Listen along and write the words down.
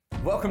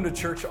Welcome to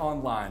Church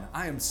Online.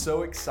 I am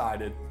so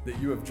excited that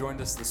you have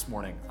joined us this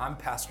morning. I'm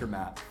Pastor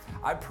Matt.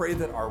 I pray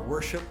that our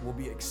worship will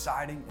be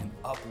exciting and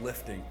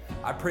uplifting.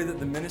 I pray that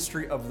the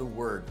ministry of the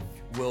Word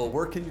will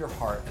work in your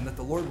heart and that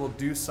the Lord will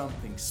do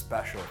something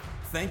special.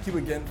 Thank you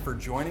again for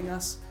joining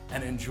us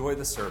and enjoy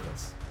the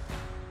service.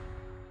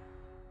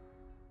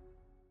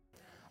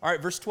 All right,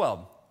 verse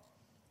 12.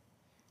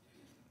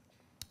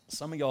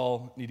 Some of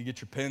y'all need to get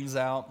your pens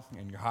out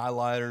and your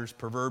highlighters,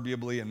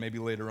 proverbially, and maybe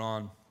later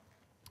on,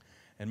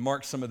 and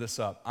mark some of this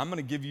up. I'm going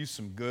to give you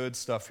some good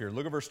stuff here.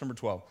 Look at verse number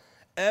 12.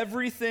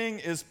 Everything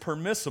is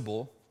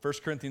permissible, 1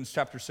 Corinthians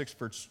chapter 6,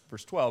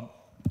 verse 12.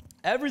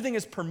 Everything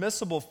is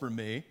permissible for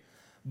me,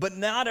 but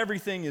not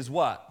everything is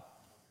what?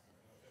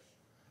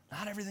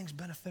 Not everything's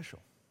beneficial.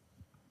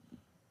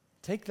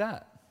 Take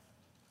that.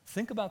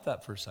 Think about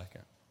that for a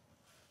second.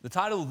 The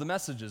title of the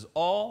message is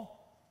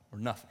All or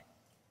Nothing.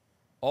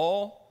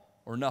 All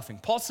or nothing.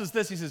 Paul says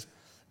this, he says,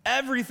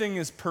 everything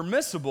is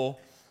permissible,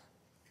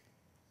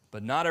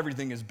 but not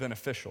everything is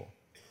beneficial.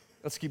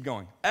 Let's keep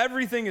going.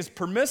 Everything is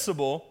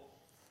permissible,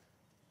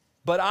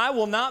 but I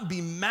will not be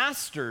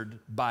mastered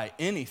by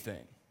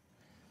anything.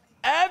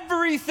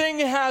 Everything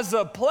has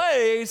a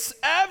place,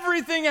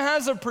 everything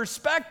has a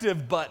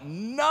perspective, but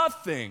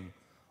nothing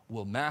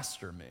will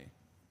master me.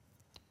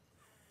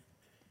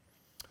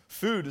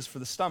 Food is for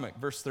the stomach,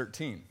 verse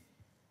 13,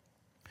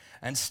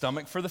 and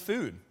stomach for the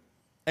food.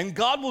 And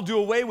God will do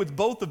away with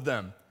both of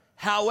them.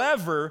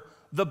 However,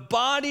 the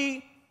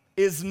body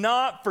is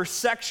not for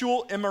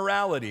sexual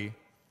immorality,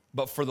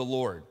 but for the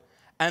Lord.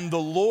 And the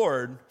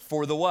Lord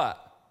for the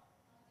what?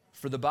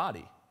 For the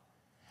body.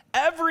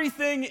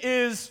 Everything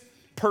is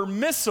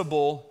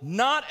permissible,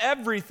 not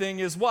everything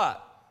is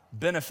what?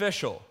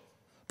 Beneficial.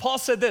 Paul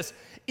said this,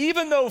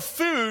 even though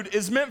food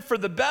is meant for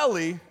the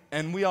belly,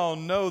 and we all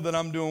know that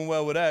I'm doing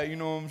well with that, you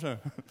know what I'm saying?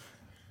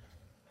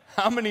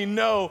 How many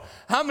know?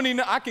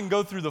 I can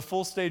go through the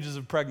full stages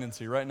of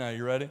pregnancy right now.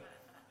 You ready?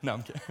 No,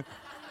 I'm kidding.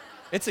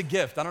 It's a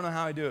gift. I don't know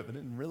how I do it, but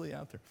it's really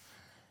out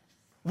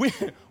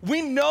there.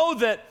 We know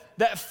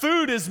that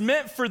food is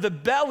meant for the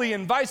belly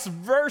and vice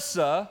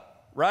versa,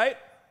 right?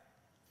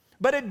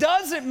 But it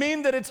doesn't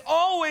mean that it's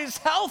always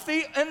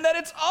healthy and that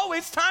it's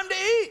always time to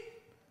eat.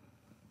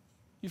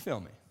 You feel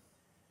me?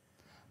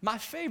 My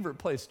favorite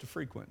place to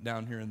frequent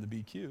down here in the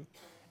BQ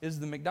is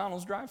the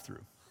McDonald's drive-thru.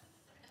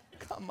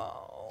 Come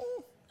on.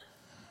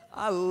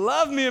 I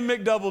love me a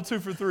McDouble 2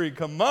 for $3.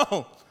 Come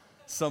on.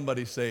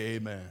 Somebody say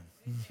amen.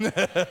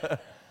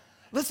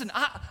 Listen,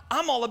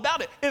 I'm all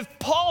about it. If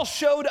Paul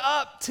showed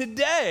up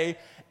today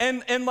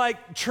and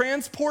like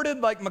transported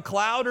like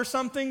McLeod or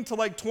something to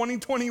like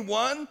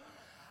 2021,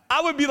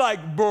 I would be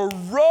like, bro,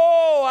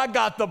 I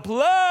got the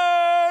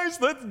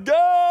place, let's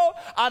go.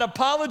 I'd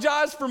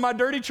apologize for my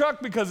dirty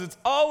truck because it's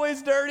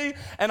always dirty,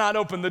 and I'd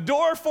open the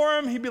door for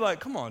him. He'd be like,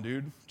 come on,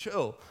 dude,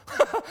 chill.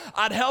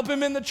 I'd help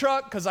him in the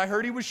truck because I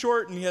heard he was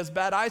short and he has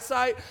bad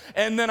eyesight,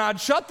 and then I'd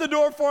shut the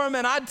door for him,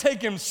 and I'd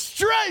take him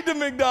straight to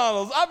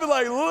McDonald's. I'd be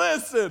like,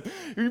 listen.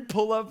 He'd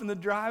pull up in the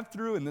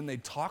drive-thru, and then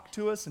they'd talk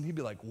to us, and he'd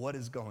be like, what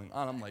is going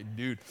on? I'm like,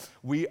 dude,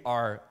 we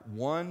are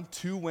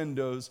 1-2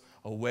 windows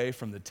away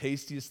from the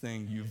tastiest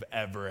thing you've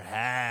ever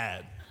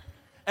had.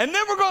 And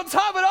then we're going to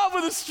top it off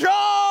with a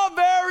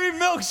strawberry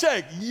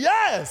milkshake.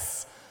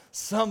 Yes!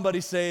 Somebody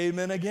say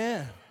amen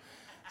again.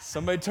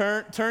 Somebody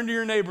turn to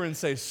your neighbor and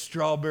say,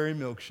 strawberry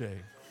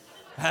milkshake.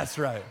 That's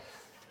right.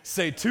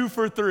 Say 2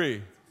 for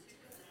 $3.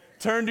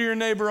 Turn to your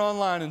neighbor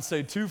online and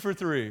say 2 for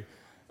 $3.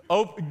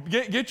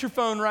 Get your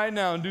phone right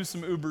now and do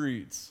some Uber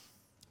Eats.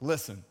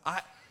 Listen,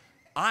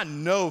 I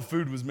know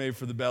food was made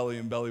for the belly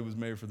and belly was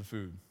made for the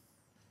food.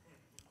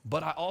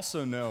 But I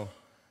also know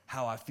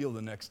how I feel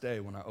the next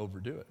day when I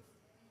overdo it.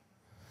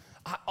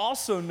 I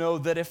also know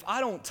that if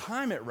I don't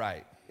time it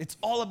right, it's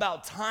all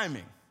about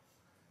timing.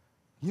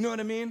 You know what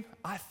I mean?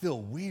 I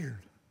feel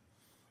weird.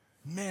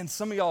 Man,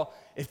 some of y'all,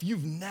 if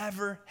you've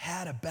never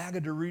had a bag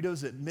of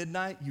Doritos at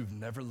midnight, you've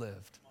never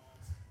lived.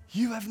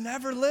 You have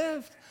never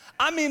lived.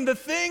 I mean, the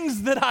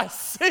things that I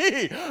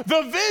see,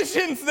 the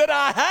visions that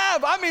I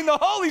have, I mean, the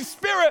Holy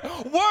Spirit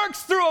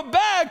works through a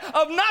bag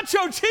of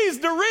nacho cheese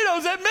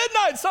Doritos at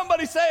midnight.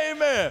 Somebody say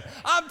amen.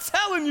 I'm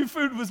telling you,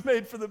 food was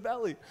made for the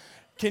belly.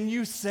 Can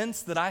you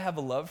sense that I have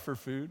a love for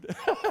food?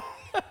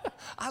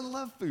 I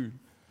love food.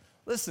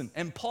 Listen,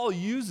 and Paul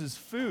uses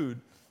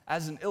food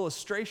as an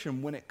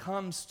illustration when it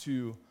comes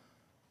to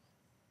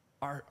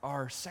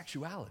our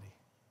sexuality.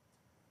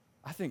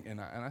 I think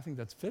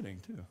that's fitting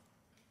too.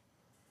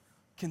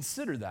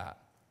 Consider that.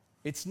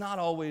 It's not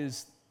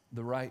always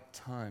the right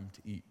time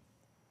to eat.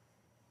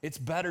 It's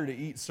better to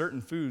eat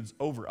certain foods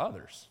over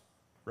others,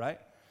 right?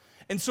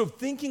 And so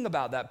thinking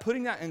about that,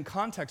 putting that in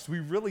context, we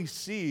really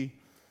see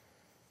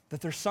that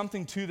there's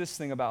something to this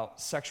thing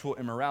about sexual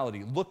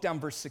immorality. Look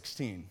down verse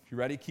 16. You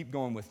ready? Keep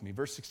going with me.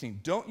 Verse 16.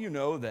 Don't you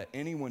know that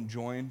anyone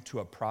joined to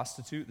a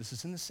prostitute, this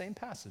is in the same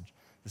passage,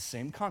 the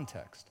same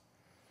context.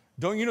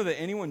 Don't you know that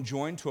anyone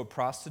joined to a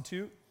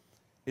prostitute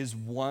is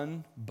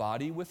one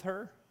body with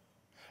her?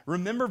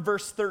 Remember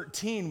verse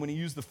 13 when he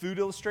used the food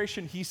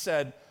illustration? He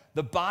said,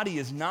 the body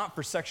is not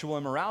for sexual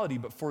immorality,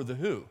 but for the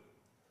who?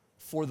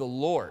 For the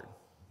Lord.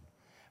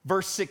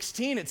 Verse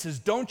 16, it says,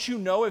 don't you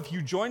know if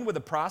you join with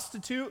a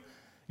prostitute,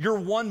 you're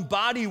one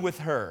body with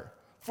her?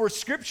 For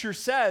Scripture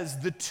says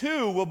the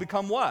two will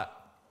become what?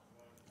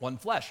 One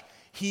flesh.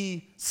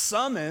 He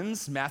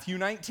summons, Matthew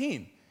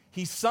 19,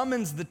 he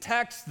summons the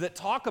texts that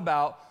talk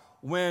about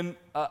when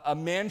a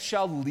man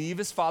shall leave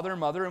his father and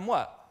mother and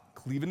what?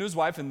 Cleave unto his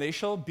wife, and they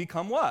shall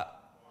become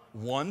what?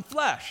 One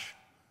flesh.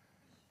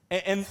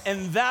 And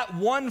that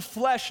one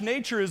flesh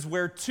nature is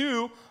where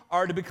two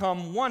are to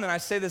become one. And I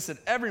say this at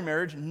every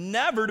marriage,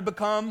 never to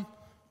become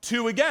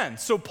two again.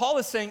 So Paul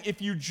is saying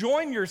if you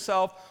join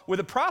yourself with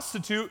a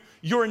prostitute,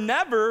 you're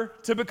never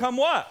to become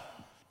what?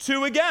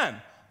 Two again.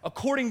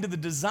 According to the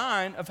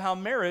design of how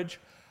marriage,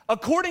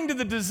 according to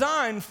the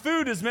design,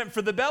 food is meant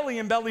for the belly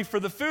and belly for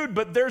the food,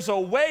 but there's a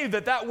way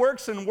that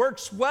works and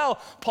works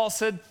well. Paul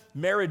said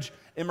marriage,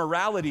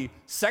 immorality,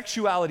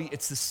 sexuality,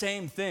 it's the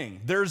same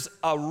thing. There's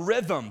a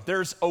rhythm.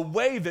 There's a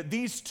way that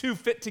these two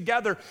fit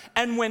together.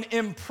 And when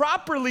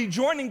improperly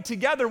joining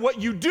together, what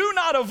you do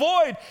not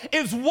avoid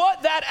is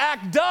what that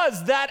act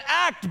does. That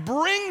act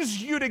brings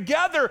you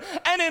together,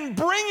 and in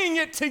bringing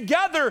it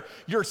together,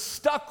 you're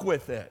stuck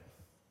with it.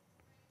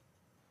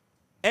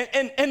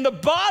 And the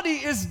body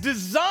is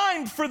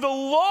designed for the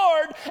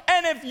Lord,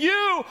 and if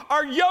you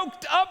are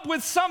yoked up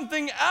with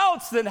something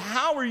else, then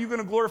how are you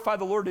going to glorify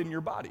the Lord in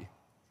your body?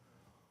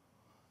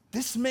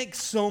 This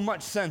makes so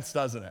much sense,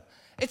 doesn't it?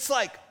 It's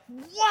like,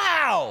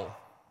 wow,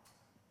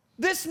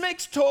 this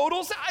makes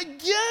total sense. I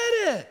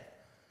get it.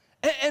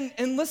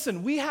 And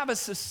listen, we have a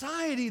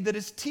society that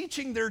is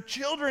teaching their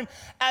children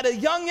at a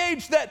young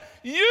age that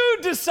you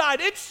decide.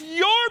 It's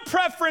your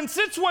preference.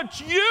 It's what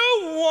you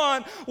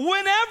want,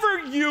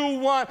 whenever you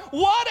want,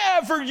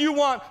 whatever you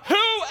want,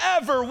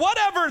 whoever,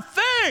 whatever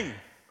thing.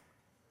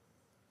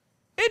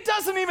 It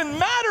doesn't even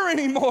matter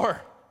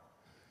anymore.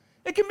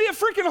 It can be a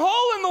freaking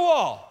hole in the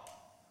wall.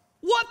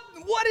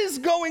 What is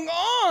going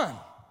on?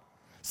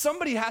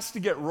 Somebody has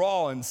to get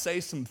raw and say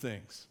some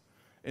things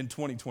in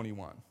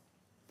 2021.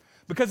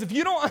 Because if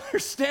you don't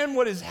understand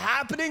what is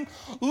happening,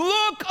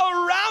 look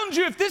around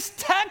you. If this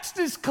text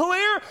is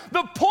clear,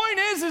 the point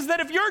is that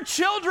if your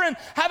children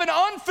have an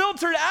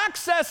unfiltered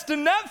access to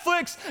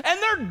Netflix and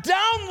they're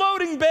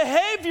downloading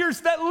behaviors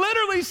that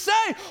literally say,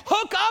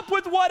 hook up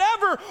with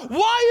whatever,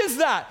 why is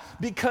that?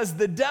 Because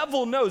the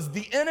devil knows,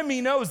 the enemy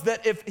knows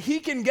that if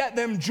he can get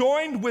them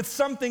joined with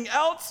something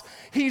else,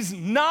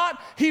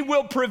 he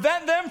will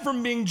prevent them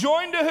from being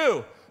joined to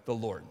who? The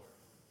Lord.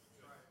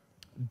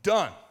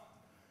 Done.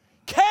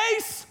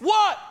 Case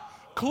what?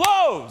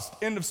 Closed.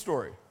 End of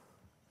story.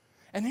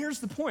 And here's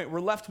the point. We're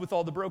left with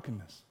all the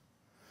brokenness.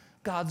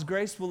 God's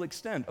grace will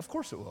extend. Of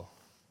course it will.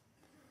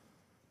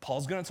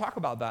 Paul's going to talk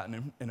about that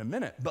in a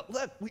minute. But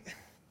look,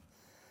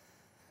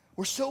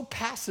 we're so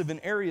passive in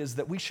areas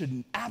that we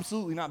should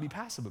absolutely not be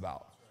passive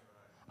about.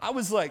 I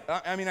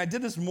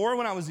did this more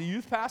when I was a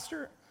youth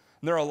pastor.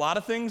 There are a lot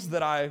of things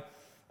that I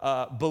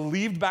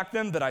believed back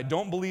then that I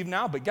don't believe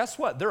now, but guess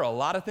what? There are a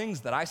lot of things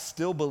that I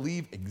still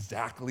believe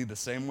exactly the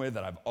same way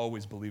that I've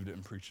always believed it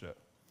and preached it.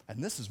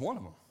 And this is one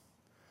of them.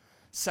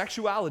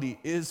 Sexuality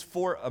is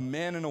for a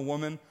man and a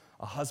woman,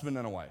 a husband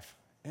and a wife.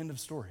 End of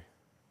story.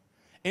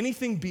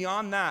 Anything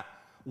beyond that,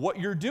 what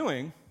you're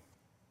doing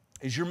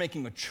is you're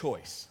making a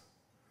choice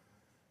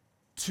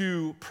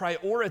to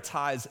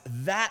prioritize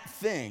that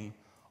thing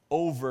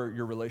over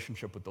your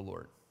relationship with the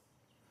Lord.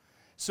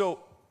 So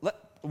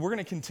we're going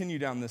to continue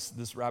down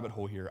this rabbit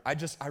hole here.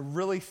 I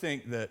really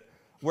think that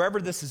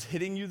wherever this is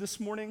hitting you this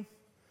morning,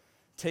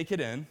 take it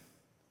in,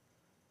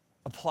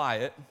 apply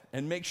it,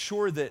 and make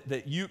sure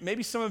that you,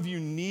 maybe some of you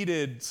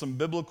needed some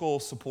biblical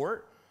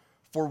support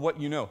for what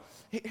you know.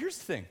 Here's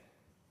the thing.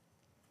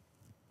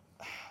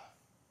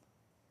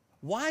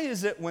 Why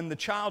is it when the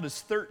child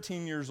is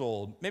 13 years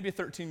old, maybe a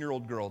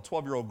 13-year-old girl,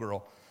 12-year-old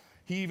girl,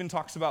 he even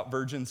talks about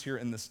virgins here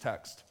in this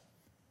text.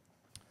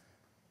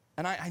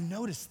 And I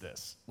noticed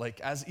this,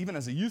 even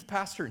as a youth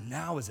pastor,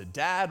 now as a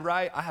dad,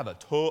 right? I have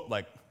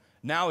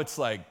now it's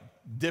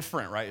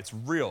different, right? It's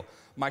real.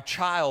 My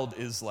child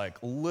is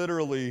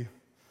literally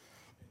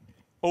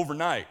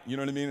overnight, you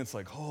know what I mean? It's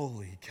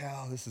holy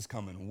cow, this is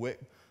coming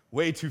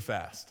way too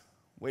fast,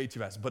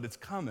 but it's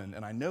coming,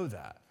 and I know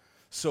that.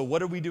 So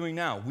what are we doing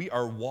now? We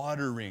are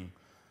watering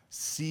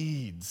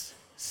seeds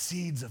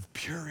of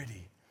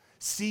purity,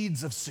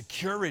 seeds of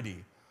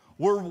security.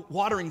 We're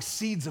watering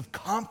seeds of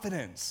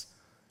confidence.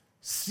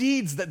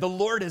 Seeds that the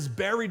Lord has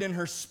buried in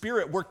her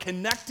spirit. We're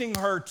connecting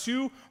her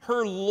to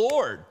her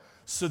Lord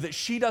so that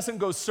she doesn't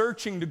go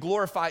searching to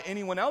glorify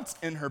anyone else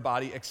in her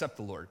body except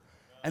the Lord.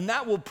 And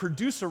that will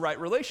produce a right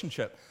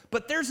relationship.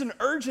 But there's an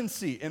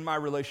urgency in my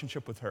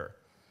relationship with her.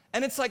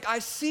 And it's I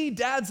see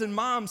dads and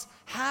moms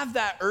have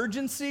that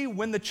urgency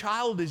when the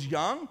child is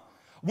young,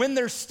 when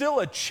there's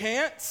still a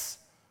chance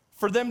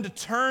for them to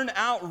turn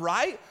out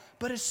right.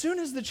 But as soon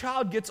as the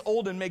child gets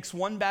old and makes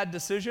one bad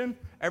decision,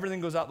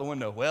 everything goes out the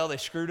window. Well, they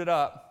screwed it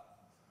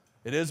up.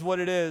 It is what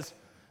it is.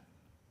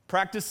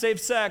 Practice safe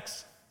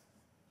sex.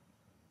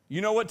 You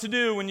know what to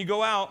do when you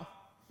go out.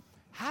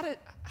 how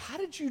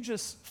did you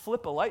just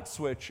flip a light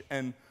switch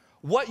and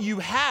what you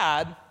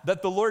had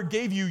that the Lord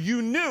gave you,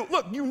 you knew?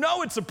 Look, you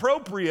know it's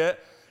appropriate.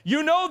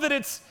 You know that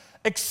it's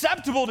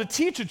acceptable to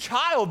teach a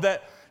child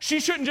that she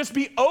shouldn't just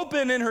be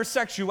open in her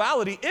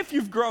sexuality. If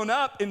you've grown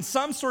up in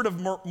some sort of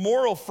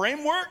moral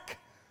framework,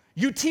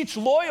 you teach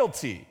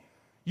loyalty.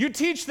 You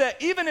teach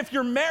that even if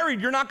you're married,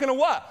 you're not going to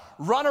what?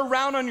 Run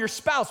around on your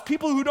spouse.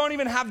 People who don't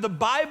even have the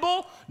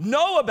Bible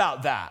know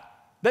about that.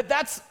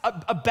 That's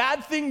a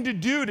bad thing to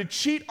do, to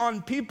cheat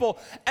on people.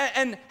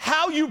 And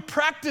how you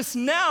practice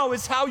now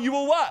is how you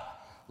will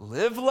what?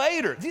 Live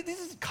later.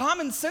 These are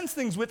common sense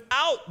things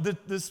without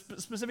the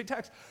specific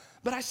text.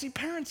 But I see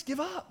parents give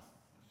up.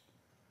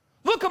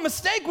 Look, a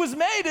mistake was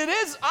made.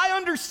 I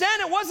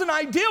understand it wasn't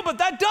ideal, but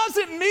that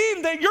doesn't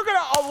mean that you're going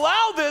to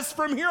allow this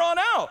from here on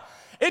out.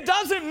 It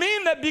doesn't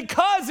mean that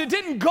because it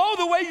didn't go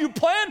the way you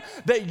planned,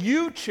 that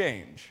you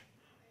change.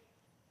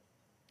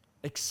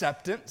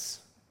 Acceptance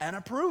and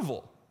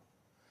approval.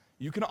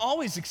 You can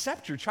always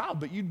accept your child,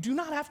 but you do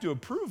not have to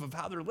approve of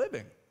how they're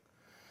living.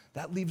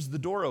 That leaves the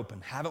door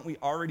open. Haven't we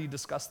already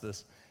discussed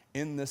this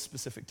in this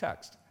specific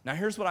text? Now,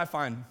 here's what I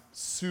find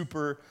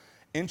super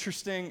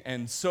interesting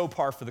and so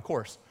par for the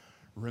course.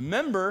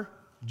 Remember,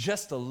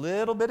 just a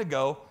little bit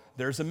ago,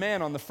 there's a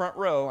man on the front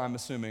row, I'm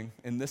assuming,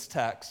 in this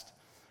text,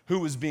 who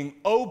was being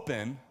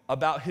open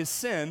about his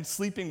sin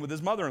sleeping with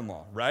his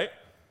mother-in-law, right?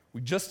 We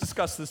just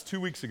discussed this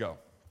 2 weeks ago.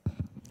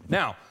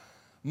 Now,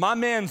 my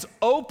man's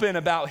open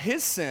about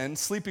his sin,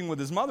 sleeping with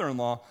his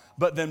mother-in-law,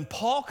 but then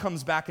Paul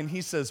comes back and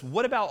he says,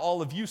 what about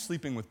all of you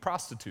sleeping with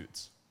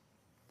prostitutes?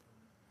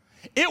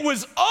 It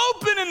was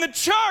open in the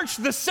church,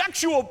 the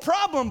sexual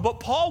problem, but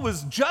Paul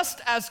was just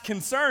as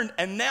concerned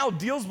and now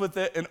deals with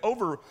it in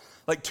over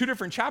like 2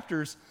 different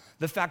chapters,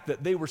 the fact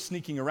that they were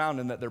sneaking around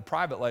and that their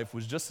private life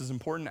was just as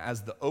important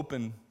as the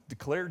open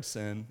declared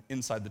sin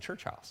inside the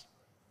church house.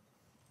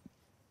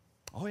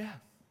 Oh yeah.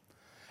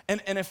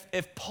 And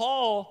if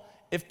Paul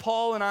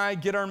and I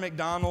get our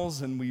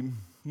McDonald's and we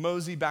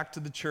mosey back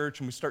to the church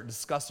and we start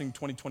discussing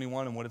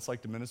 2021 and what it's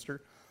like to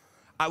minister,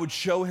 I would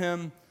show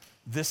him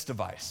this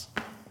device.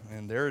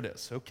 And there it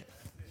is, okay.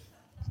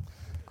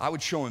 I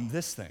would show him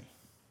this thing.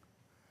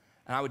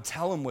 And I would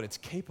tell him what it's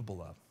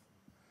capable of.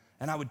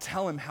 And I would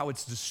tell him how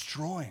it's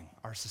destroying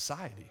our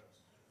society.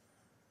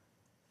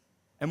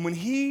 And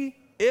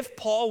if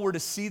Paul were to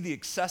see the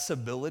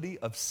accessibility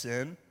of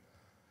sin,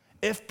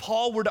 if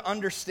Paul were to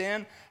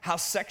understand how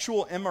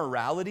sexual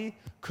immorality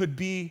could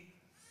be,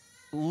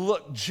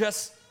 look,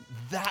 just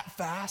that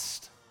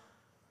fast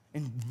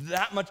and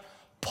that much,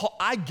 Paul,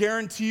 I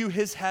guarantee you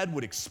his head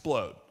would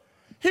explode.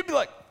 He'd be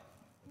like,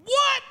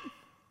 what?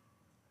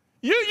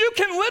 You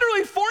can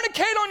literally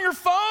fornicate on your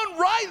phone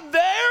right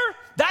there?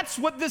 That's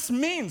what this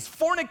means.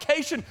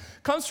 Fornication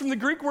comes from the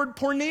Greek word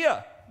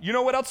porneia. You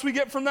know what else we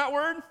get from that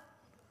word?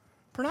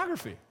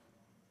 Pornography.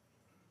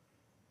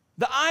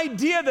 The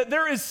idea that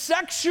there is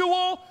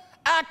sexual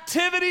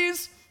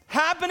activities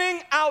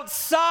happening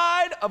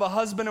outside of a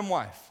husband and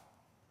wife.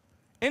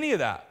 Any of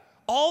that.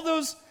 All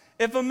those,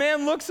 if a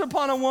man looks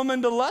upon a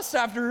woman to lust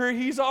after her,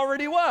 he's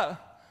already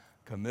what?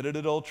 Committed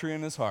adultery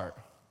in his heart.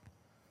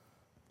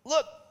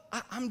 Look,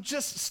 I'm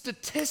just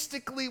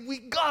statistically, we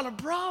got a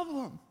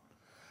problem.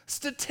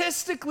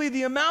 Statistically,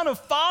 the amount of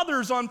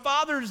fathers on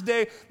Father's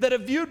Day that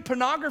have viewed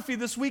pornography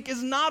this week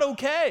is not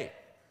okay.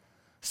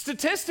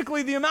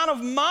 Statistically, the amount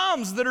of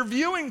moms that are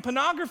viewing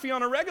pornography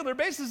on a regular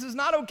basis is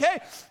not okay.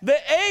 The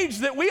age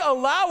that we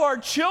allow our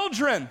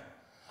children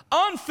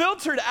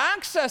unfiltered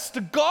access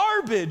to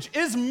garbage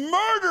is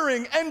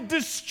murdering and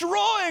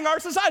destroying our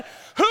society.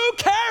 Who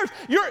cares?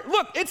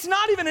 Look, it's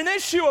not even an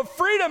issue of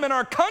freedom in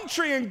our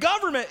country and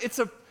government.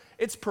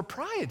 It's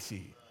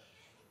propriety.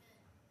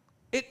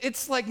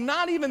 It's like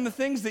not even the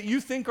things that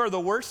you think are the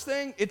worst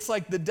thing. It's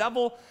like the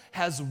devil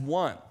has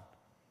won.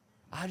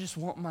 I just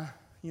want my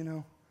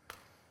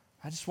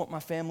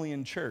family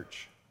in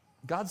church.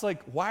 God's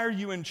like, why are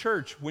you in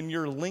church when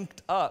you're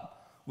linked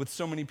up with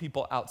so many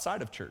people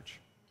outside of church?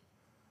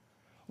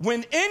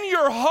 When in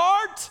your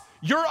heart,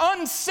 you're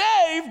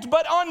unsaved,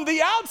 but on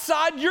the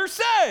outside, you're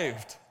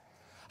saved.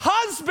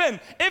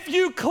 Husband, if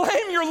you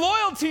claim your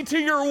loyalty to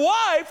your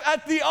wife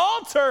at the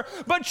altar,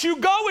 but you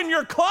go in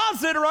your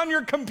closet or on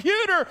your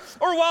computer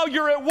or while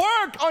you're at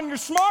work on your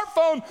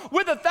smartphone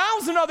with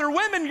 1,000 other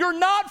women, you're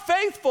not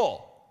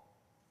faithful.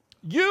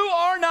 You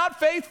are not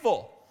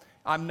faithful.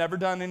 I've never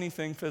done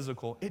anything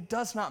physical. It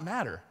does not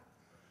matter.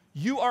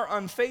 You are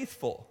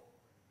unfaithful.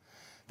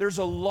 There's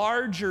a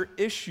larger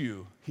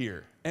issue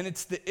here, and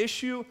it's the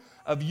issue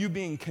of you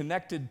being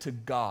connected to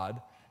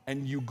God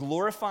and you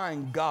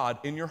glorifying God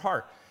in your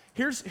heart.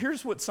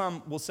 Here's what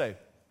some will say.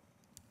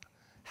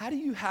 How do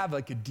you have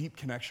like a deep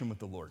connection with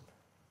the Lord?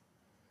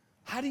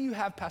 How do you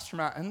have, Pastor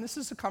Matt, and this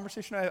is a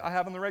conversation I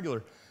have on the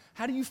regular,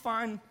 how do you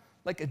find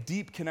like a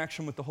deep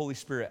connection with the Holy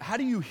Spirit? How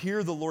do you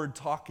hear the Lord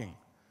talking?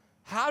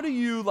 How do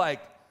you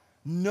like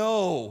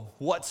know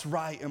what's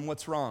right and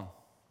what's wrong?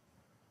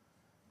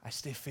 I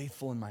stay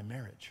faithful in my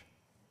marriage.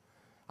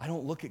 I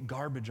don't look at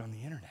garbage on the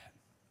internet.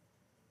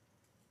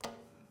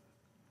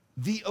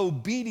 The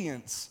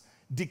obedience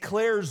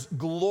declares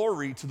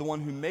glory to the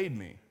one who made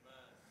me.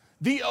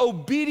 The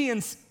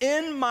obedience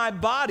in my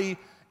body,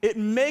 it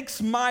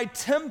makes my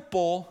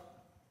temple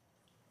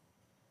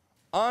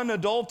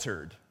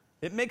unadulterated.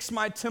 It makes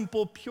my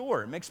temple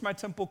pure. It makes my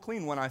temple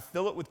clean. When I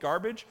fill it with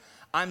garbage,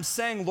 I'm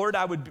saying, Lord,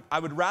 I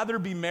would rather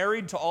be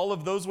married to all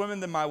of those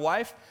women than my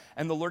wife,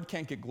 and the Lord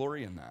can't get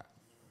glory in that.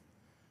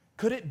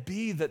 Could it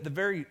be that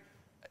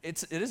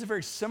it is a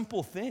very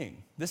simple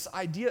thing. This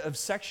idea of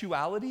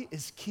sexuality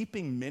is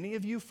keeping many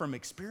of you from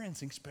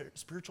experiencing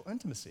spiritual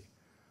intimacy.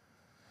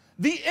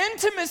 The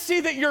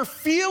intimacy that you're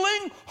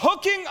feeling,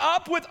 hooking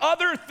up with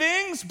other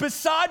things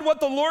beside what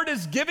the Lord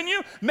has given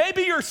you.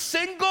 Maybe you're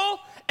single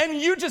and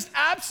you just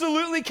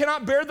absolutely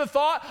cannot bear the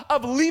thought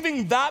of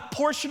leaving that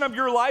portion of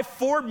your life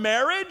for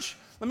marriage.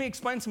 Let me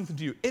explain something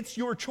to you. It's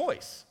your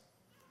choice.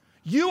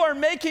 You are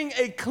making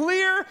a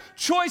clear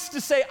choice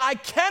to say, I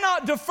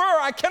cannot defer.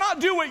 I cannot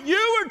do what you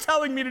are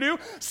telling me to do.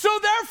 So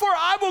therefore,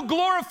 I will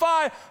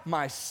glorify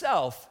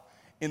myself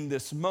in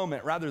this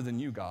moment rather than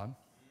you, God.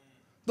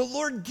 The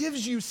Lord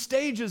gives you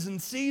stages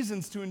and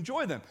seasons to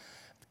enjoy them.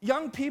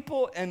 Young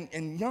people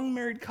and young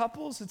married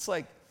couples, it's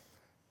like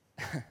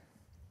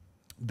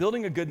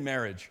building a good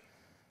marriage.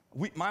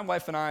 My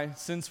wife and I,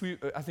 since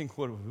I think,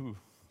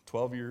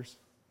 12 years,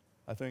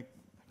 I think.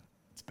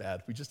 It's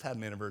bad. We just had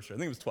an anniversary. I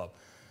think it was 12.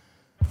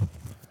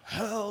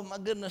 Oh, my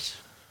goodness.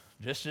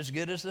 Just as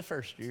good as the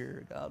first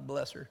year. God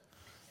bless her.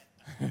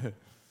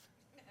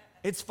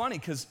 It's funny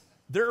because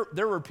there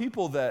were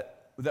people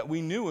that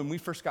we knew when we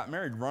first got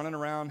married, running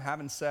around,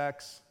 having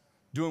sex,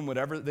 doing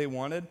whatever they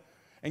wanted.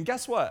 And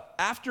guess what?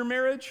 After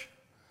marriage,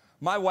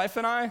 my wife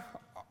and I,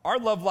 our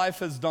love life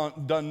has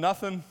done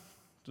nothing.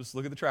 Just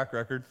look at the track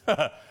record.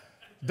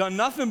 Done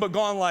nothing but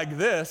gone like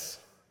this.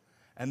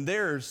 And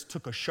theirs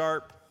took a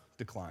sharp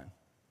decline.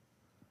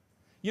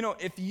 You know,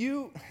 if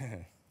you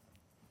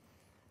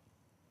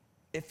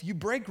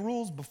break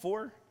rules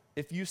before,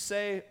 if you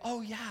say,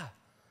 oh yeah,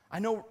 I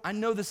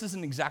know this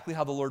isn't exactly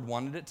how the Lord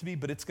wanted it to be,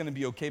 but it's going to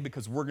be okay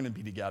because we're going to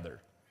be together,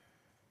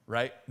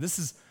 right?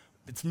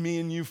 It's me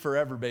and you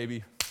forever,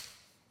 baby.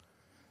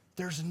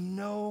 There's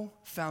no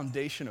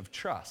foundation of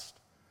trust.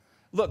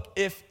 Look,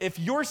 if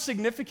your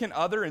significant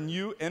other and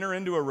you enter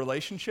into a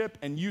relationship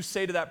and you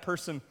say to that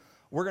person,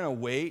 we're going to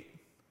wait,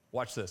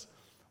 watch this,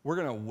 we're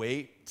going to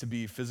wait to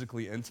be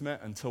physically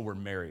intimate until we're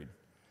married.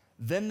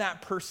 Then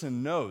that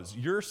person knows,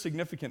 your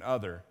significant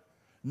other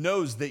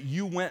knows that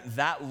you went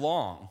that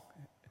long,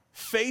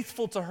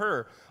 faithful to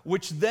her,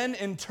 which then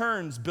in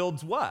turn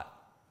builds what?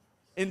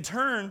 In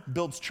turn,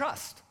 builds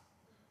trust.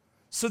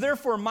 So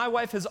therefore, my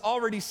wife has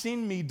already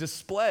seen me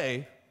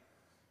display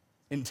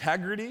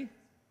integrity,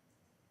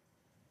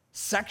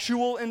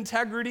 sexual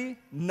integrity,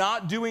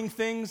 not doing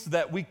things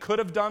that we could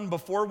have done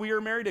before we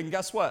were married, and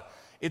guess what?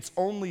 It's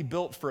only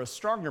built for a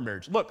stronger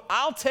marriage. Look,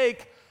 I'll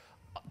take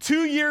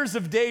 2 years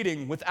of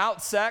dating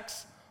without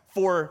sex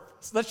for,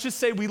 let's just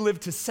say we live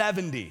to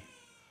 70,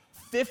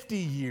 50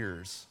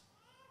 years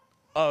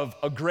of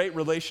a great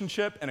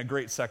relationship and a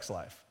great sex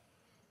life.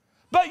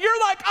 But you're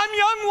like, I'm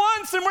young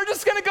once and we're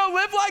just gonna go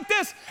live like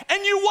this.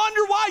 And you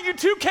wonder why you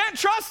two can't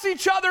trust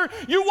each other.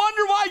 You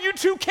wonder why you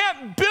two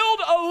can't build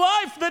a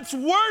life that's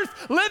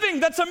worth living,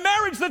 that's a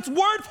marriage that's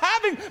worth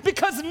having,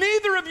 because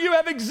neither of you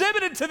have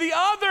exhibited to the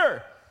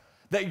other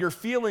that your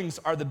feelings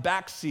are the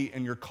back seat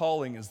and your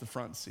calling is the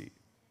front seat.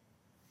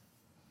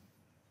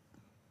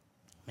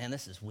 Man,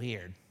 this is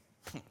weird.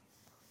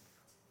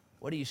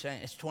 What are you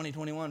saying? It's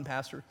 2021,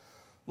 Pastor.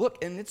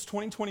 Look, and it's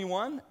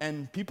 2021,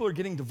 and people are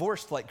getting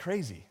divorced like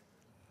crazy.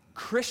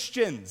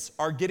 Christians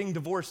are getting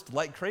divorced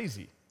like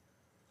crazy.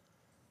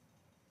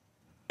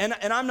 And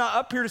I'm not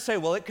up here to say,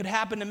 well, it could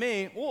happen to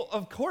me. Well,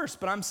 of course,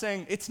 but I'm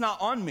saying it's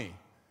not on me.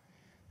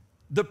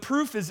 The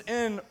proof is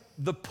in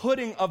the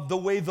pudding of the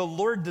way the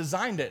Lord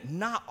designed it,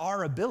 not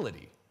our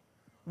ability.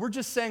 We're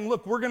just saying,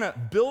 look, we're going to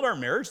build our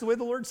marriage the way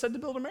the Lord said to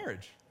build a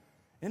marriage.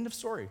 End of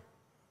story.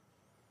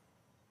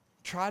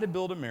 Try to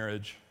build a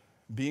marriage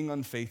being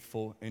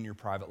unfaithful in your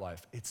private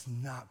life. It's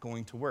not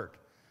going to work.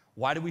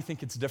 Why do we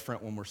think it's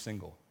different when we're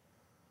single?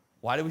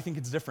 Why do we think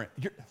it's different?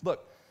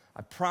 Look,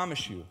 I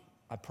promise you,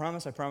 I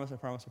promise.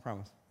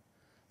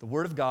 The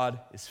Word of God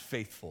is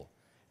faithful.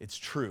 It's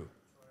true.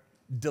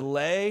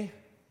 Delay,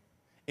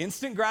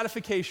 instant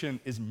gratification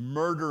is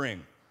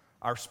murdering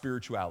our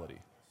spirituality.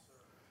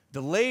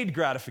 Delayed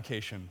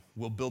gratification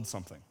will build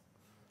something.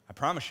 I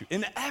promise you.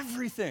 In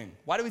everything.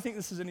 Why do we think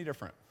this is any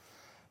different?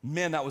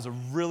 Man, that was a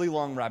really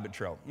long rabbit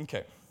trail.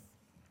 Okay.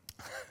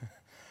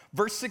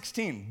 Verse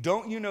 16,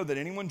 don't you know that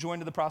anyone joined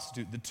to the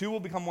prostitute, the two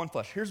will become one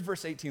flesh. Here's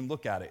verse 18,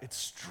 look at it. It's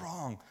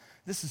strong.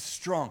 This is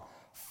strong.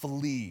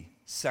 Flee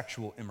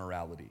sexual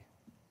immorality.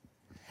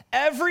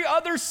 Every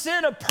other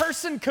sin a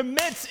person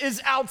commits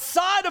is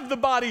outside of the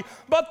body,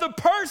 but the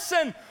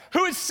person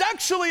who is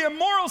sexually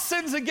immoral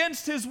sins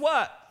against his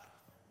what?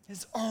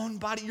 His own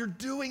body. You're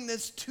doing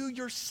this to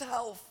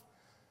yourself.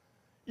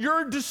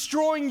 You're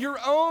destroying your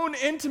own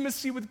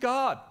intimacy with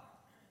God.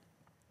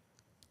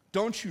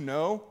 Don't you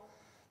know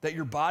that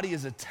your body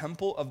is a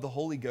temple of the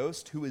Holy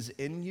Ghost who is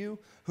in you,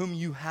 whom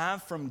you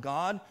have from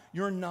God.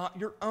 You're not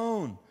your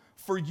own,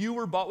 for you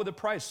were bought with a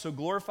price, so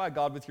glorify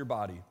God with your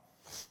body.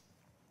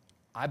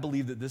 I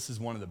believe that this is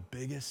one of the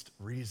biggest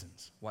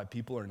reasons why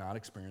people are not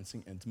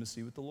experiencing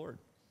intimacy with the Lord.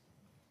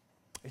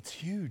 It's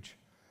huge.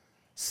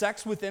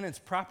 Sex within its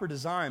proper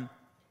design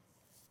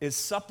is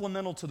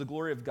supplemental to the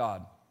glory of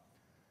God,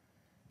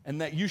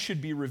 and that you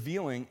should be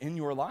revealing in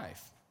your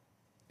life.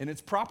 In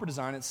its proper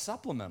design, it's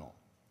supplemental.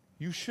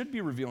 You should be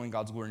revealing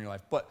God's glory in your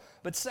life.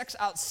 But sex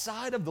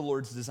outside of the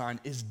Lord's design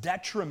is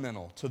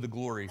detrimental to the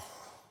glory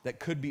that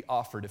could be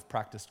offered if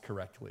practiced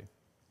correctly.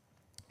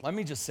 Let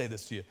me just say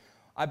this to you.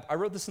 I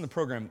wrote this in the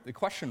program. The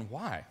question,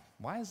 why?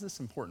 Why is this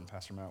important,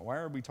 Pastor Matt? Why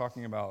are we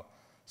talking about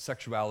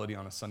sexuality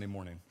on a Sunday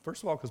morning?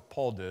 First of all, because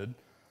Paul did.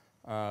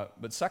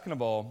 But second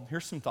of all,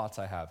 here's some thoughts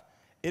I have.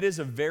 It is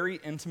a very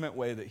intimate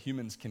way that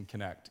humans can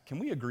connect. Can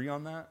we agree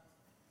on that?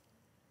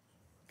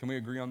 Can we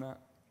agree on that?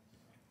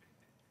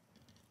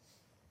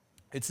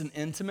 It's an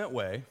intimate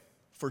way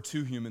for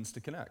two humans to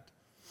connect.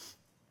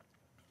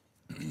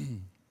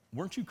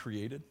 Weren't you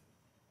created?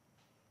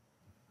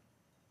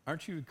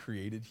 Aren't you a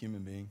created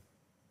human being?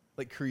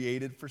 Like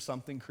created for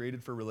something,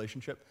 created for a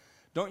relationship?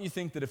 Don't you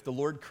think that if the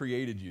Lord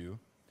created you,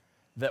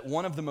 that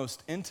one of the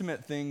most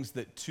intimate things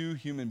that two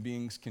human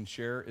beings can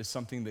share is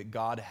something that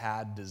God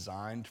had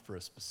designed for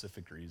a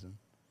specific reason?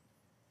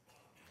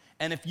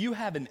 And if you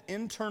have an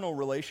internal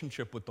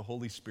relationship with the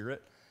Holy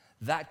Spirit,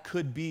 that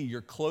could be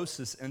your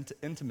closest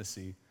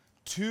intimacy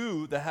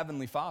to the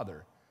Heavenly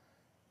Father.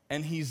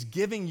 And He's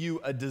giving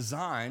you a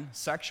design,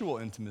 sexual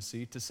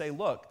intimacy, to say,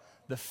 look,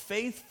 the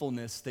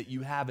faithfulness that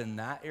you have in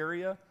that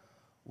area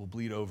will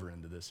bleed over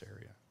into this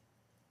area.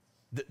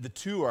 The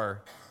two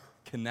are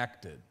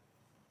connected.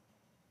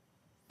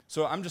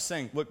 So I'm just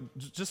saying, look,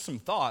 just some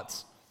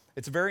thoughts.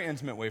 It's a very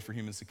intimate way for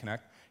humans to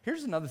connect.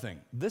 Here's another thing.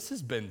 This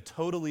has been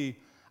totally,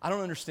 I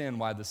don't understand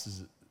why this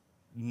is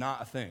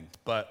not a thing,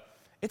 but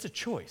it's a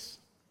choice.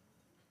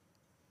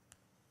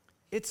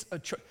 It's a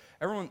choice.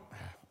 Everyone,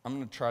 I'm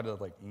going to try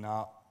to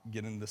not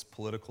get in this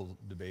political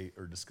debate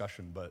or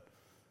discussion, but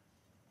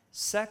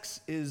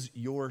sex is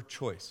your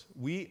choice.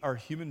 We are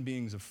human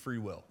beings of free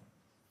will.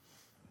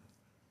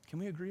 Can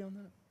we agree on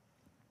that?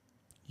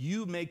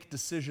 You make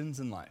decisions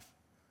in life.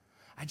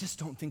 I just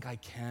don't think I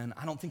can.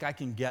 I don't think I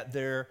can get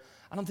there.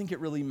 I don't think it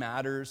really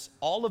matters.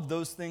 All of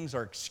those things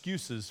are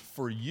excuses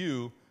for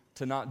you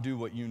to not do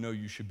what you know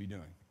you should be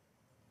doing.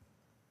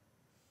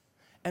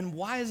 And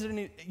why is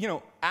it,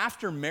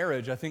 after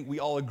marriage, I think we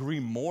all agree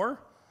more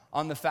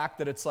on the fact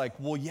that it's like,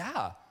 well,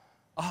 yeah,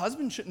 a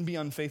husband shouldn't be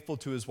unfaithful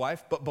to his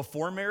wife, but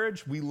before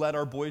marriage, we let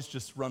our boys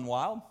just run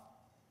wild.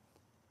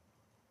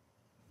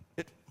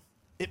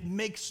 It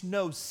makes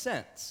no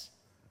sense.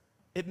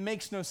 It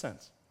makes no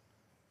sense.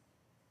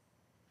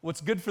 What's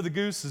good for the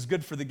goose is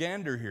good for the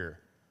gander here.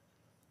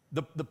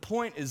 The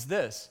point is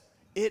this: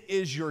 it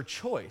is your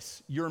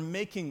choice. You're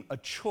making a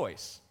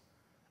choice.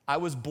 I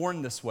was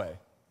born this way.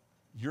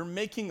 You're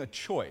making a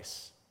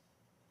choice.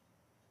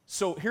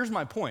 So here's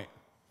my point.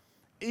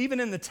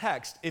 Even in the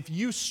text, if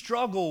you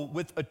struggle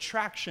with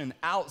attraction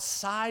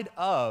outside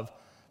of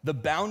the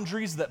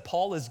boundaries that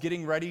Paul is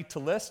getting ready to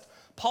list,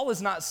 Paul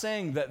is not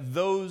saying that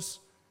those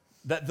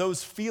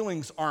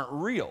feelings aren't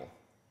real.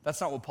 That's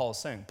not what Paul is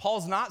saying.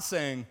 Paul's not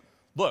saying,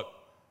 look,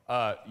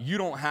 you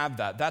don't have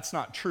that. That's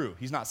not true.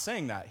 He's not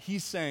saying that.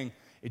 He's saying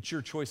it's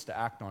your choice to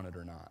act on it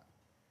or not.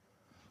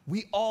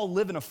 We all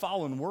live in a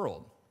fallen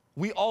world.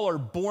 We all are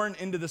born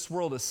into this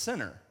world a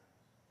sinner.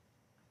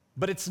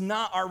 But it's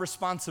not our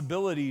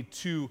responsibility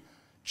to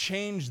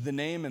change the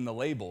name and the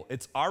label.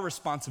 It's our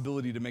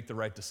responsibility to make the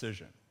right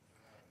decision.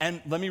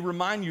 And let me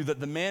remind you that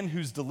the man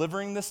who's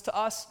delivering this to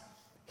us,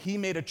 he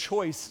made a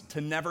choice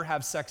to never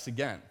have sex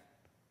again.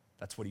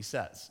 That's what he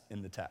says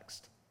in the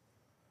text.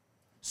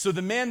 So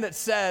the man that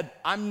said,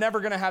 I'm never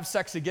going to have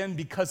sex again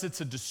because it's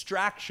a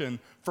distraction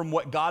from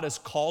what God has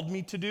called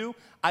me to do.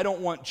 I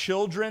don't want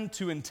children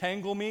to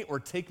entangle me or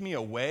take me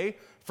away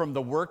from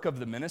the work of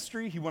the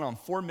ministry. He went on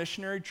 4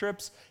 missionary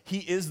trips. He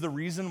is the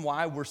reason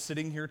why we're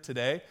sitting here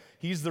today.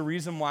 He's the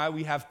reason why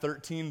we have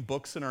 13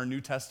 books in our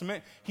New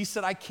Testament. He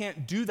said, I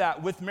can't do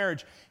that with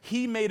marriage.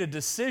 He made a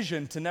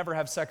decision to never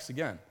have sex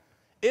again.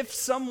 If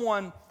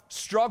someone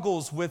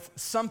struggles with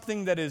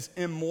something that is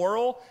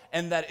immoral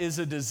and that is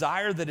a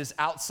desire that is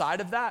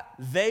outside of that,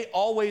 they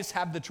always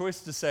have the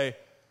choice to say,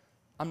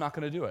 I'm not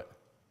going to do it.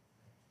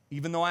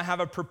 Even though I have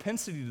a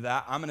propensity to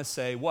that, I'm going to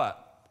say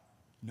what?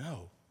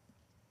 No.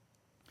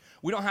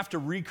 We don't have to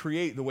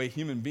recreate the way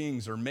human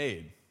beings are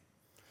made.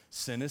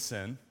 Sin is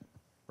sin,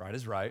 right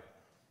is right,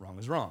 wrong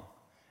is wrong.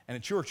 And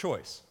it's your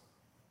choice.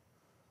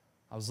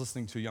 I was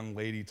listening to a young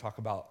lady talk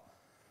about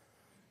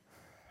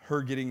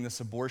her getting this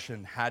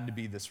abortion had to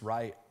be this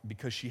right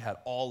because she had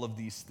all of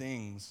these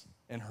things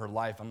in her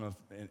life. I don't know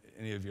if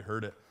any of you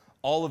heard it.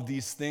 All of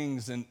these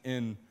things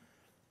in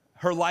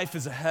her life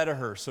is ahead of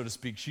her, so to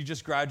speak. She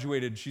just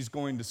graduated. She's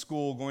going to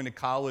school, going to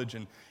college.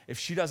 And if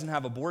she doesn't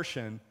have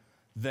abortion,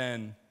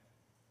 then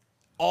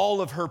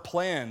all of her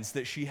plans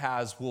that she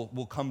has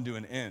will come to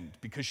an end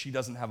because she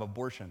doesn't have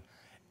abortion.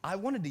 I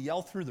wanted to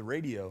yell through the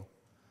radio,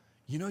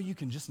 you know, you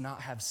can just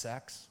not have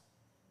sex.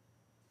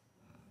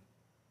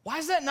 Why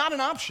is that not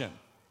an option?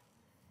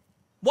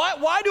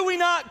 Why do we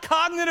not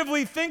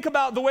cognitively think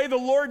about the way the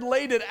Lord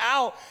laid it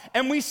out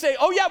and we say,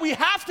 oh yeah, we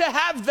have to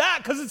have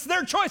that because it's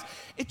their choice.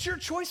 It's your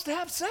choice to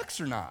have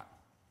sex or not.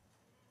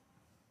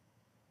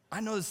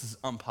 I know this is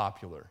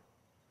unpopular,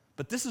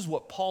 but this is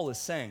what Paul is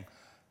saying.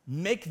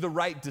 Make the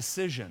right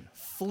decision.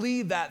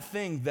 Flee that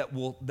thing that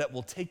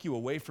will take you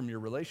away from your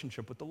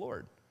relationship with the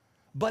Lord.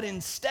 But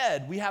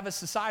instead, we have a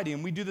society,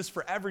 and we do this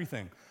for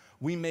everything.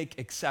 We make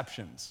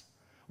exceptions.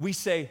 We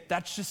say,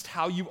 that's just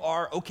how you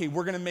are. Okay,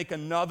 we're going to make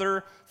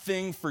another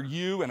thing for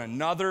you and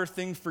another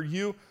thing for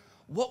you.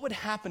 What would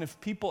happen if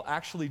people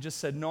actually just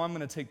said, no, I'm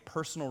going to take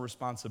personal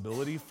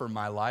responsibility for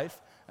my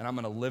life, and I'm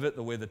going to live it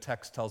the way the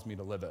text tells me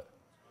to live it?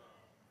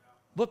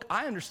 Look,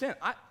 I understand.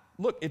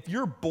 Look, if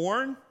you're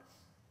born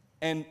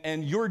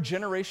and your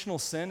generational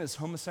sin is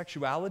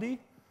homosexuality,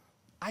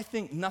 I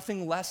think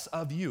nothing less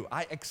of you.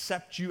 I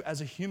accept you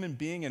as a human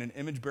being and an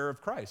image bearer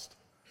of Christ.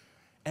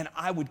 And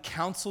I would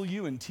counsel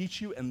you and teach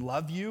you and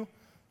love you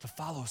to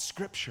follow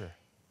Scripture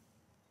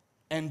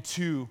and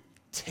to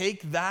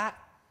take that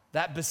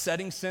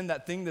besetting sin,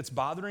 that thing that's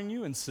bothering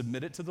you, and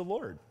submit it to the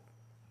Lord.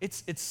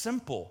 It's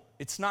simple.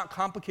 It's not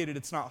complicated.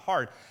 It's not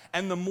hard.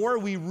 And the more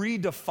we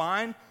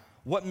redefine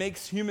what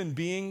makes human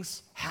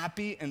beings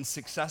happy and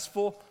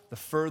successful, the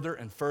further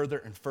and further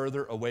and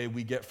further away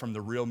we get from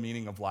the real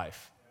meaning of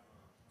life.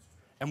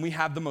 And we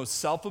have the most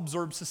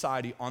self-absorbed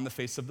society on the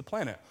face of the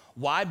planet.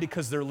 Why?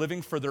 Because they're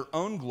living for their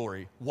own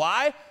glory.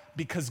 Why?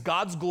 Because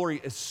God's glory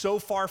is so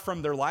far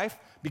from their life,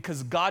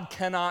 because God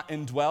cannot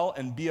indwell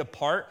and be a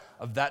part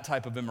of that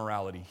type of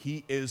immorality.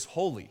 He is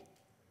holy.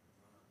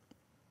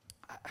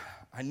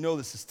 I know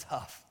this is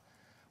tough.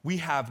 We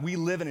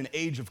live in an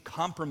age of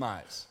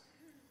compromise.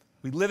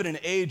 We live in an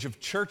age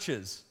of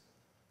churches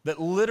that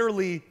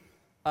literally,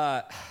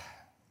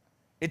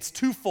 it's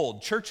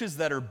twofold. Churches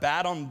that are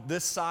bad on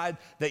this side,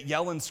 that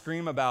yell and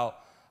scream about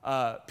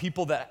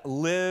people that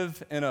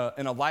live in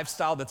a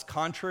lifestyle that's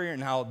contrary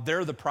and how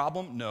they're the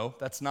problem. No,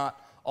 that's not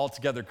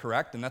altogether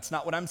correct, and that's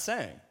not what I'm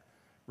saying,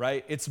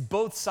 right? It's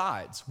both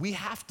sides. We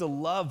have to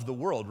love the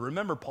world.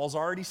 Remember, Paul's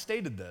already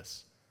stated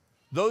this.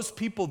 Those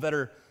people that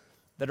are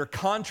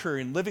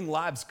contrary and living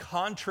lives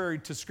contrary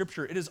to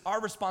Scripture, it is our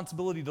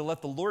responsibility to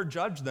let the Lord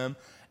judge them,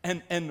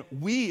 and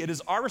it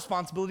is our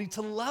responsibility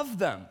to love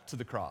them to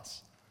the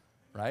cross.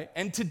 Right?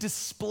 And to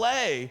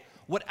display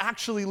what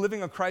actually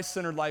living a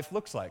Christ-centered life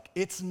looks like.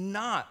 It's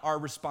not our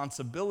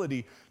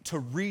responsibility to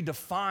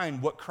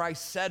redefine what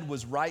Christ said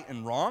was right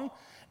and wrong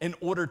in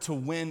order to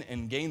win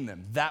and gain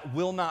them. That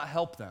will not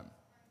help them.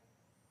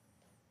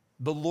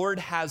 The Lord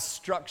has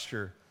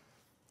structure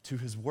to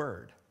His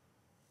word.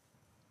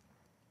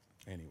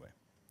 Anyway,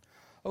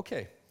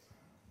 okay.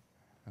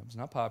 That was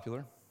not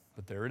popular,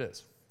 but there it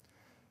is.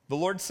 The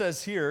Lord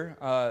says here,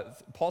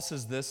 Paul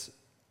says this,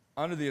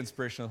 under the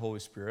inspiration of the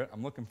Holy Spirit.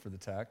 I'm looking for the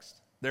text.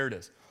 There it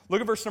is.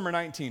 Look at verse number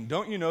 19.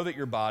 Don't you know that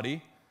your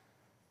body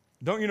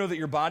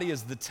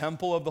is the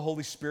temple of the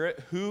Holy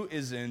Spirit who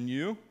is in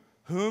you,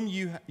 whom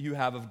you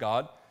have of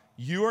God?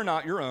 You are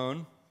not your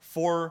own,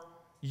 for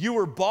you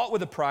were bought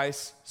with a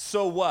price.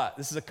 So what?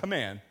 This is a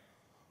command.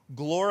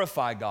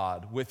 Glorify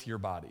God with your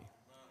body.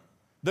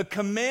 The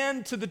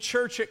command to the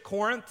church at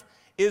Corinth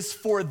is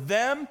for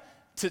them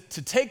to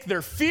take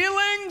their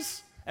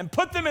feelings and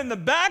put them in the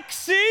back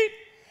seat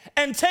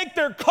and take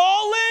their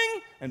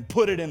calling and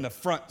put it in the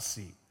front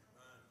seat.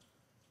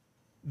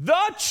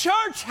 The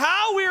church,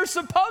 how we are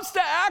supposed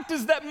to act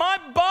is that my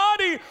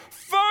body,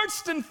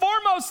 first and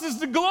foremost, is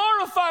to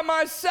glorify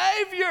my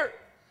Savior.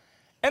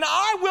 And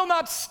I will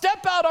not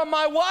step out on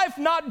my wife,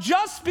 not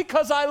just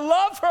because I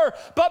love her,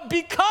 but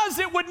because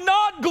it would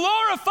not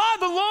glorify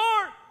the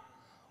Lord.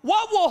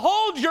 What will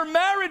hold your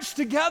marriage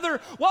together?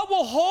 What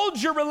will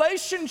hold your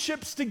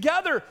relationships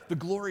together? The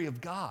glory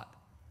of God.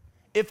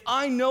 If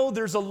I know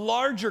there's a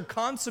larger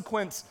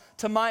consequence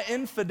to my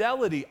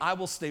infidelity, I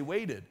will stay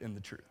weighted in the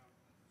truth.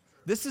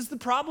 This is the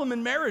problem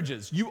in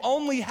marriages. You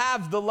only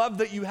have the love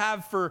that you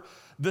have for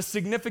the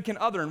significant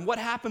other. And what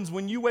happens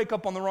when you wake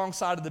up on the wrong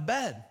side of the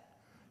bed?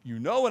 You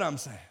know what I'm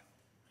saying.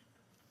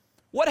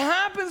 What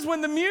happens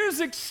when the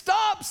music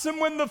stops and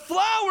when the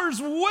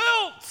flowers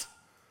wilt?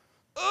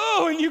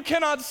 Oh, and you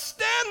cannot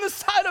stand the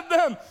sight of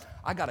them.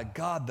 I got a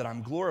God that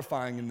I'm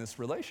glorifying in this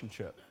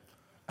relationship.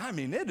 I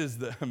mean,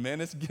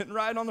 it's getting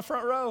right on the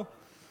front row.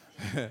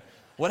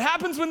 What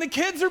happens when the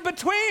kids are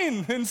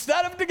between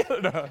instead of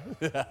together?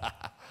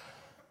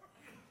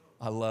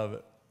 I love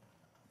it.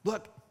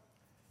 Look,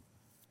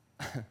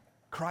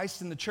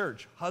 Christ in the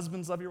church,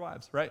 husbands love your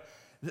wives, right?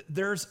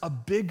 There's a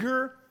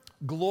bigger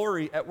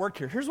glory at work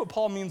here. Here's what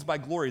Paul means by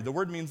glory. The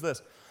word means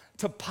this: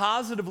 to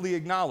positively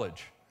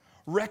acknowledge,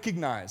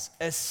 recognize,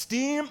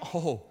 esteem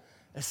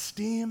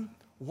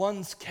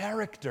one's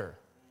character.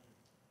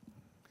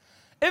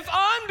 If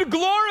I'm to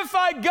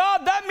glorify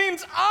God, that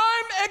means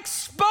I'm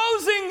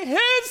exposing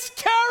His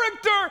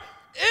character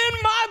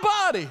in my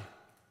body.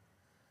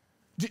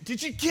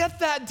 Did you get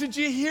that? Did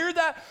you hear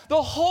that?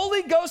 The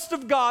Holy Ghost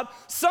of God,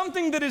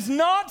 something that is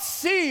not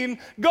seen,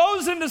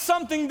 goes into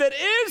something that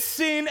is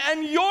seen,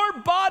 and your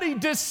body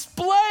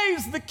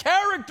displays the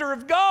character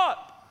of God.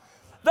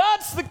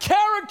 That's the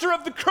character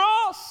of the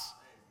cross.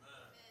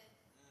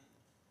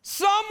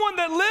 Someone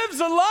that lives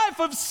a life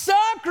of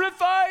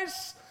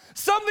sacrifice,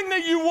 something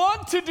that you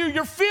want to do,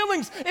 your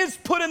feelings is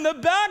put in the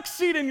back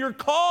seat and your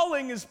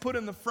calling is put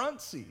in the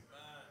front seat.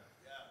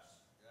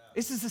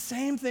 This is the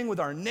same thing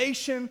with our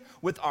nation,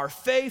 with our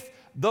faith.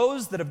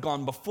 Those that have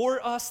gone before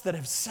us, that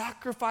have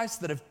sacrificed,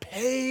 that have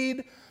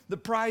paid the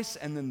price,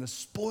 and then the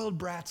spoiled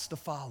brats to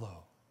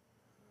follow.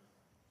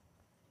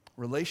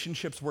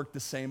 Relationships work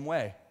the same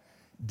way.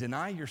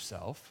 Deny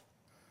yourself,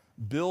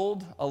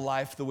 build a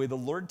life the way the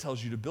Lord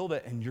tells you to build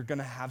it, and you're going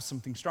to have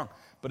something strong.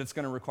 But it's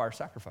going to require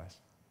sacrifice.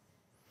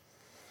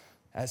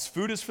 As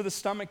food is for the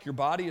stomach, your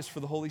body is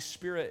for the Holy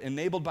Spirit,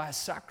 enabled by a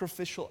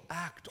sacrificial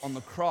act on the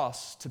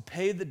cross to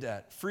pay the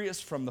debt, free us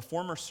from the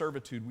former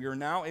servitude. We are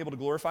now able to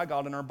glorify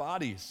God in our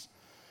bodies.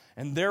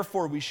 And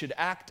therefore, we should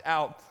act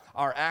out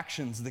our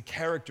actions, the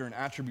character and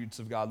attributes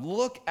of God.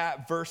 Look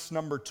at verse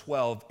number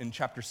 12 in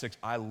chapter 6.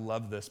 I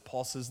love this.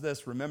 Paul says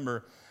this,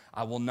 remember,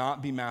 I will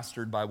not be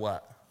mastered by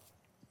what?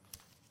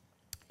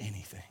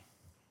 Anything.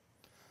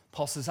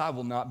 Paul says, I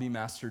will not be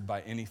mastered by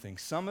anything.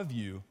 Some of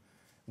you,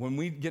 when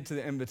we get to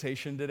the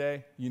invitation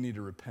today, you need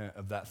to repent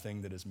of that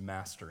thing that is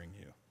mastering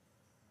you.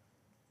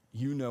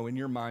 You know in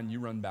your mind, you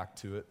run back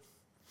to it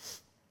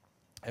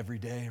every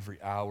day,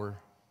 every hour.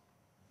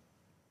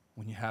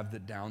 When you have the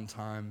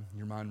downtime,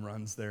 your mind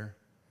runs there.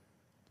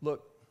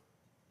 Look,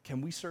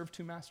 can we serve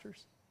two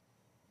masters?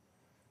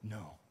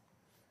 No.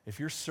 If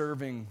you're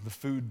serving the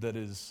food that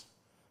is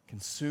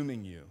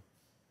consuming you,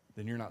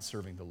 then you're not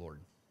serving the Lord.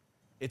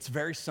 It's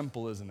very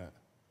simple, isn't it?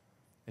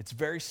 It's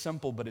very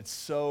simple, but it's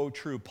so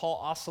true. Paul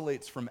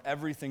oscillates from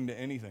everything to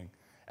anything.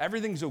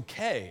 Everything's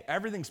okay.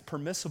 Everything's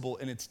permissible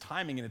in its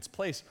timing and its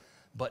place,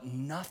 but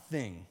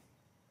nothing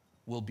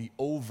will be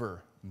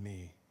over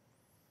me.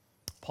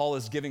 Paul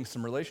is giving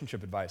some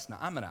relationship advice. Now,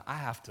 I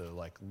have to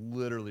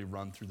literally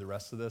run through the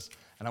rest of this,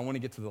 and I want to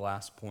get to the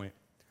last point.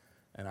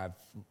 And I've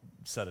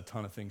said a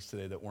ton of things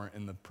today that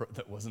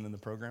wasn't in the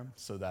program,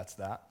 so that's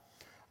that.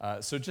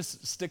 So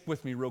just stick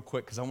with me real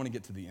quick because I want to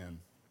get to the end.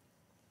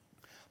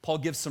 Paul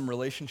gives some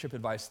relationship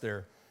advice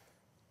there.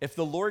 If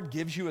the Lord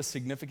gives you a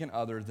significant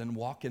other, then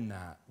walk in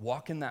that.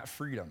 Walk in that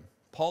freedom.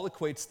 Paul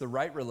equates the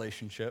right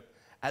relationship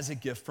as a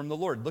gift from the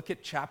Lord. Look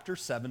at chapter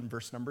 7,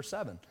 verse number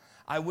 7.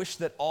 I wish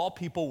that all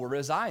people were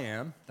as I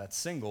am, that's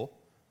single,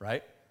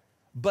 right?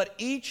 But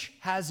each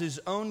has his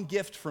own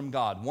gift from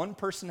God. One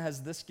person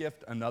has this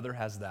gift, another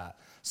has that.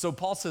 So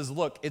Paul says,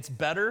 look, it's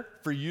better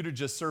for you to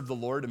just serve the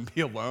Lord and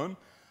be alone,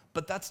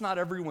 but that's not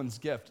everyone's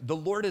gift. The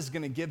Lord is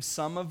going to give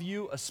some of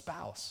you a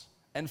spouse,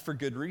 and for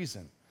good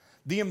reason.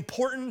 The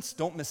importance,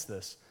 don't miss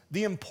this,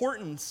 the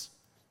importance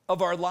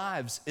of our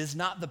lives is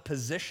not the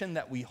position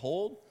that we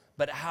hold,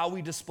 but how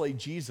we display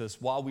Jesus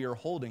while we are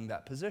holding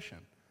that position.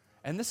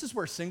 And this is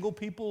where single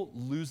people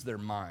lose their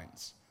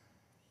minds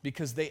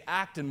because they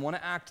act and want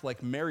to act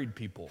like married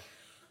people.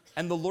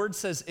 And the Lord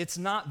says, it's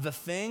not the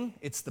thing,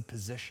 it's the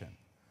position.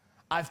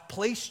 I've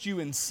placed you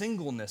in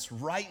singleness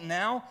right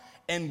now,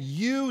 and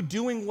you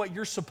doing what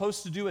you're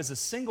supposed to do as a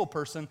single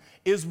person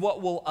is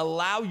what will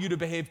allow you to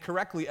behave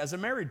correctly as a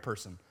married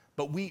person.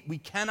 But we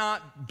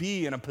cannot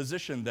be in a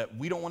position that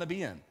we don't want to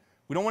be in.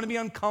 We don't want to be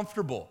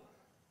uncomfortable.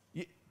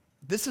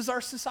 This is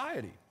our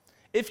society.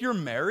 If you're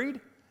married,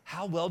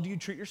 how well do you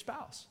treat your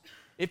spouse?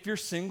 If you're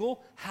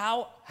single,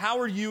 how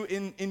are you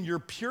in your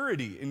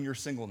purity in your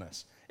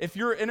singleness? If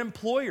you're an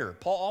employer,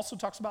 Paul also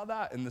talks about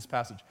that in this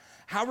passage.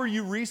 How are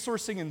you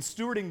resourcing and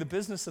stewarding the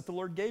business that the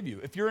Lord gave you?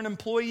 If you're an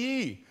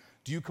employee,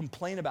 do you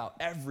complain about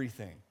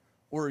everything?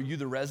 Or are you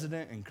the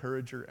resident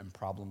encourager and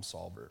problem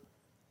solver?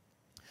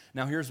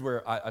 Now here's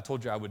where I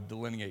told you I would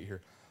delineate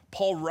here.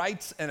 Paul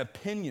writes an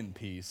opinion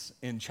piece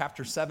in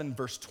chapter 7,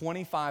 verse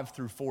 25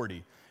 through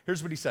 40.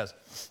 Here's what he says.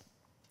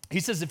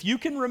 He says, if you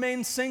can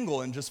remain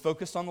single and just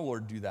focus on the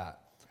Lord, do that.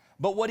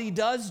 But what he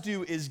does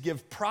do is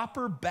give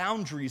proper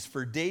boundaries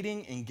for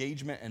dating,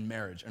 engagement, and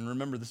marriage. And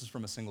remember, this is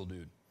from a single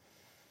dude.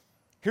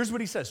 Here's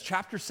what he says,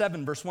 chapter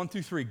 7, verse 1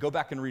 through 3. Go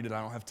back and read it,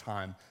 I don't have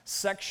time.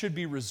 Sex should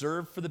be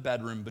reserved for the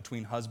bedroom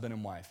between husband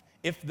and wife.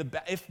 If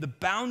the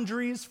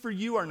boundaries for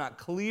you are not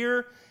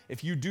clear,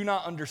 if you do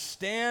not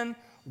understand,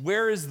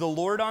 where is the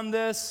Lord on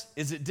this?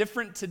 Is it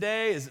different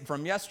today? Is it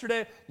from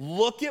yesterday?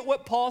 Look at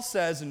what Paul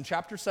says in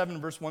chapter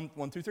 7, verse 1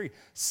 through 3.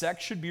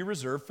 Sex should be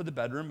reserved for the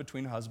bedroom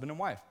between husband and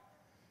wife.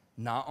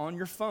 Not on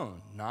your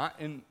phone,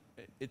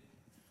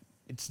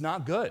 it's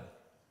not good.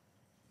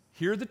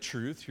 Hear the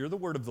truth, hear the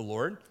word of the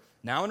Lord.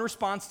 Now in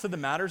response to the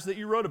matters that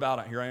you wrote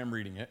about, here I am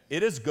reading it.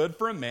 It is good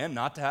for a man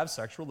not to have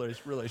sexual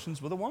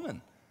relations with a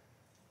woman.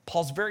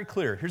 Paul's very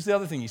clear. Here's the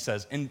other thing he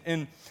says.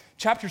 In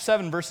chapter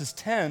 7, verses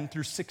 10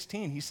 through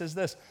 16, he says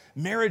this,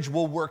 marriage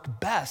will work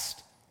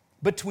best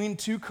between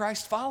two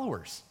Christ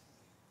followers.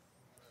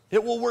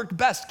 It will work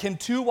best. Can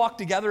two walk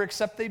together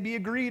except they be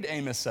agreed,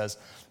 Amos says.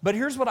 But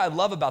here's what I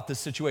love about this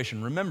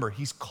situation. Remember,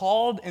 he's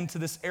called into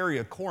this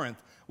area,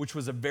 Corinth, which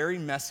was a very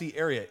messy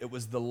area. It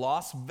was the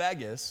Las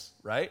Vegas,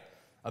 right,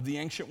 of the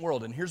ancient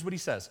world. And here's what he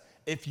says.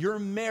 If you're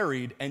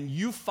married and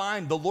you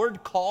find the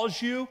Lord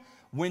calls you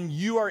when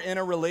you are in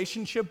a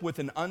relationship with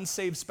an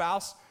unsaved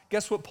spouse,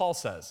 guess what Paul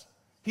says?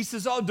 He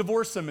says, oh,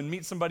 divorce them and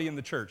meet somebody in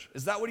the church.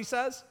 Is that what he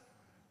says?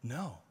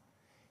 No.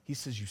 He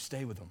says, you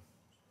stay with them.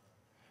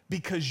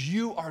 Because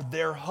you are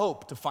their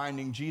hope to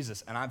finding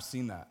Jesus. And I've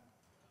seen that.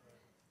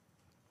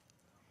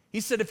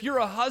 He said, if you're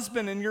a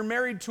husband and you're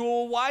married to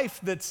a wife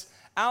that's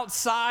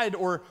outside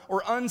or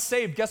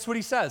unsaved, guess what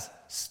he says?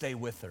 Stay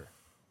with her.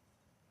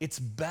 It's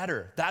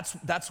better.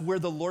 That's where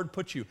the Lord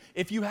puts you.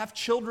 If you have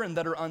children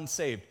that are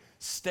unsaved,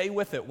 stay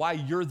with it. Why?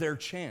 You're their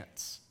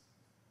chance.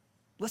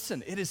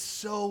 Listen, it is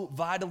so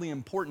vitally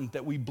important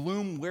that we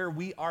bloom where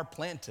we are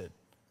planted.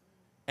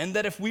 And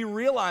that if we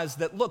realize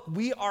that, look,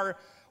 we are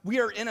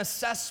in a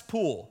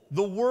cesspool.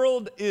 The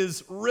world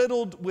is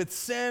riddled with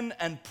sin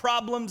and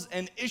problems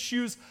and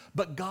issues,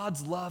 but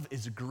God's love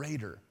is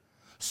greater.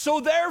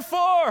 So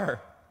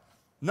therefore,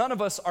 none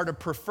of us are to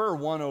prefer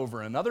one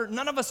over another.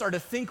 None of us are to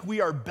think we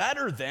are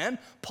better than.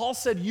 Paul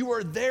said you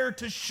are there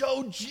to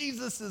show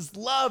Jesus'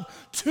 love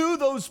to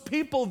those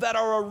people that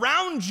are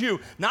around you,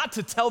 not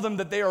to tell them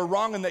that they are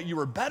wrong and that you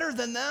are better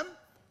than them.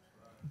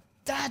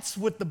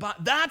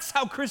 That's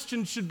how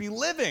Christians should be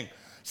living.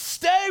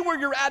 Stay where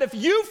you're at. If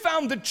you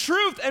found the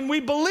truth and we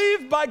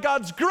believe by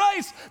God's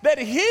grace that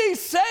he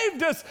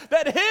saved us,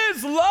 that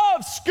his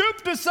love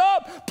scooped us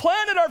up,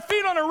 planted our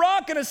feet on a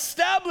rock and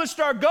established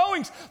our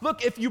goings.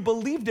 Look, if you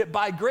believed it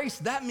by grace,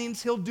 that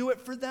means he'll do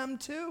it for them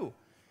too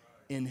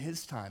in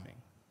his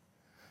timing.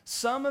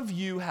 Some of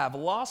you have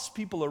lost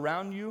people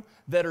around you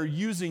that are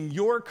using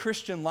your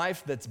Christian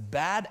life that's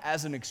bad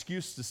as an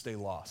excuse to stay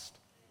lost.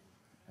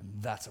 And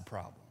that's a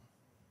problem.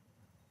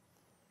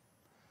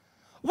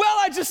 Well,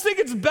 I just think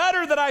it's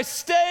better that I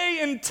stay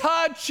in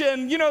touch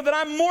and, that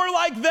I'm more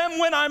like them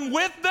when I'm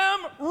with them.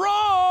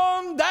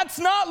 Wrong. That's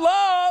not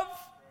love.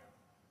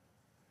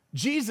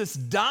 Jesus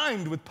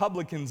dined with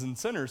publicans and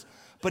sinners,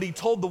 but he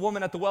told the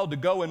woman at the well to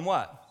go and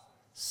what?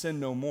 Sin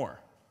no more.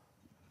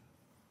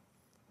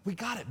 We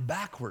got it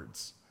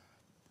backwards.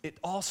 It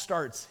all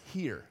starts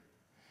here.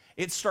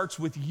 It starts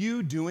with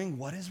you doing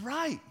what is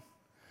right.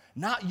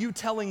 Not you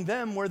telling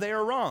them where they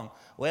are wrong.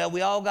 Well,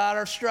 we all got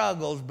our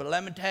struggles, but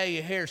let me tell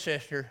you here,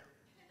 sister.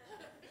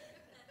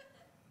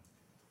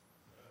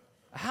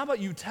 How about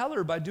you tell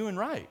her by doing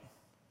right?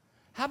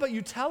 How about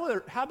you tell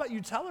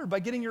her by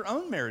getting your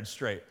own marriage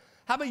straight?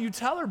 How about you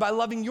tell her by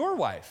loving your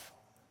wife?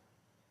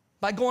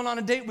 By going on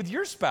a date with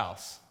your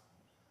spouse?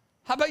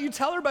 How about you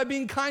tell her by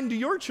being kind to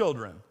your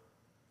children?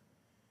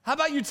 How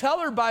about you tell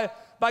her by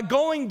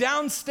going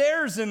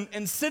downstairs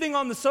and sitting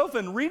on the sofa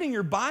and reading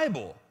your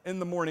Bible in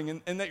the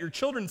morning and that your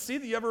children see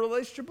that you have a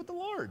relationship with the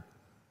Lord?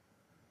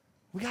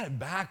 We got it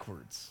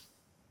backwards.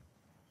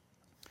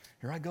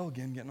 Here I go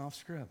again, getting off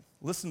script.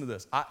 Listen to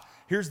this.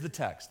 Here's the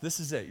text. This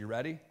is it. You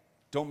ready?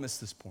 Don't miss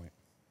this point.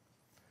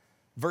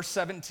 Verse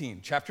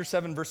 17, chapter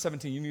 7, verse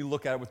 17. You need to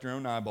look at it with your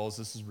own eyeballs.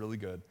 This is really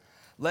good.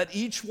 Let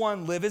each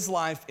one live his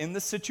life in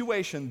the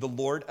situation the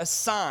Lord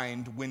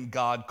assigned when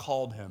God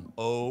called him.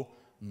 Oh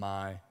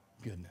my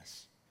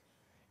goodness.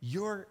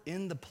 You're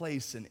in the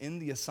place and in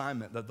the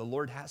assignment that the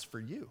Lord has for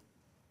you.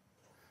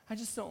 I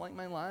just don't like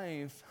my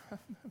life. I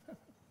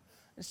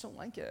just don't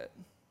like it.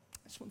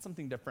 I just want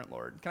something different,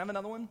 Lord. Can I have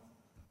another one?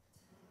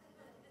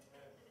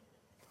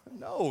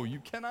 No, you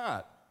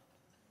cannot.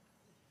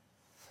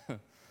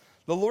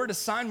 The Lord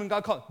assigned when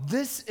God called.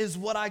 This is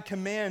what I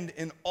command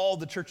in all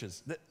the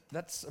churches.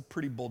 That's a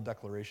pretty bold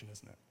declaration,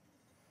 isn't it?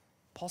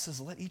 Paul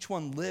says, let each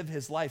one live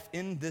his life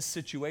in this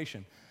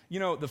situation.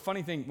 The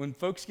funny thing, when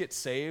folks get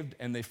saved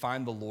and they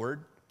find the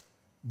Lord,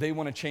 they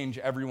want to change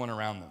everyone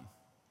around them.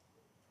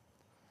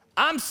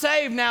 I'm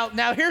saved now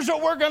here's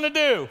what we're going to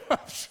do.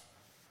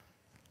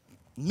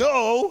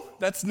 No,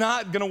 that's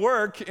not going to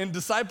work in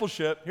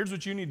discipleship. Here's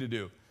what you need to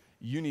do.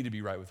 You need to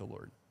be right with the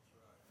Lord.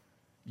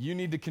 You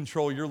need to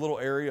control your little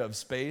area of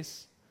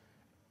space,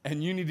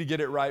 and you need to get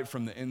it right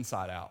from the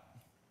inside out.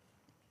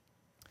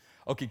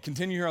 Okay,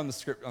 continue here on the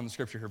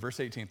scripture here, verse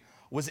 18.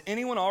 Was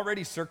anyone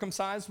already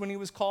circumcised when he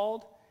was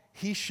called?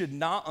 He should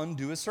not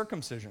undo his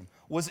circumcision.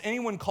 Was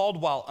anyone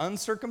called while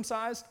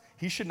uncircumcised?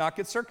 He should not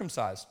get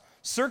circumcised.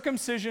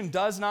 Circumcision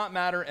does not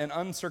matter, and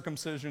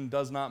uncircumcision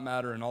does not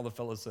matter. And all the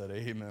fellas said,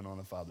 amen on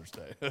a Father's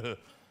Day.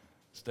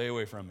 Stay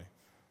away from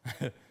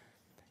me.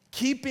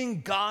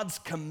 Keeping God's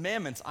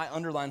commandments, I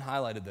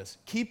highlighted this.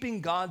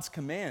 Keeping God's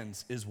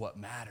commands is what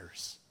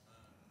matters.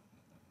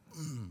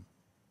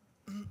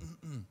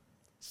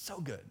 So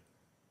good.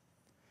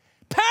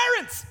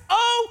 Parents,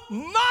 oh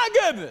my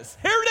goodness,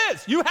 here it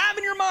is. You have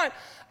in your mind,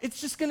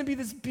 it's just gonna be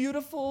this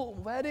beautiful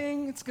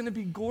wedding. It's gonna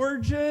be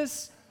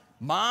gorgeous.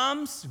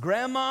 Moms,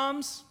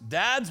 grandmoms,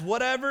 dads,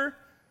 whatever.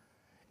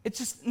 It's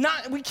just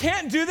not, we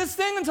can't do this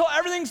thing until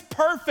everything's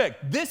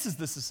perfect. This is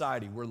the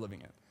society we're living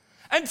in.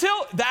 Until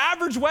the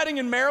average wedding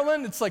in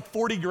Maryland, it's like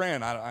 40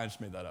 grand. I just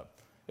made that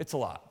up. It's a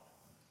lot.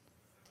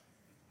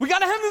 We got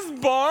to have this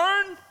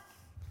barn.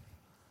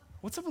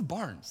 What's up with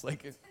barns?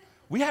 Like,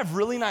 we have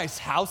really nice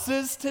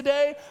houses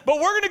today, but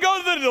we're going to go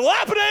to the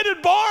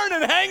dilapidated barn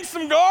and hang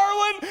some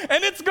garland,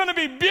 and it's going to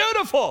be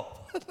beautiful.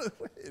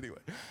 Anyway,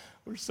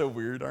 we're so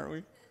weird, aren't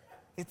we?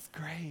 It's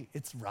great.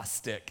 It's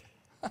rustic.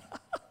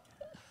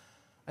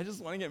 I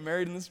just want to get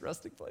married in this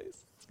rustic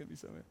place. It's going to be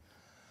so weird.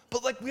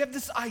 But like, we have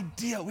this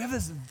idea. We have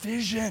this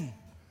vision.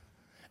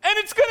 And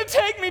it's going to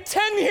take me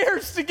 10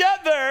 years to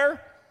get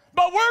there,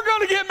 but we're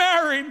going to get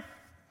married.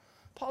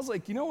 Paul's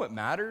like, you know what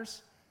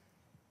matters?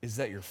 Is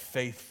that you're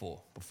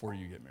faithful before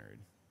you get married,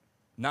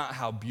 not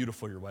how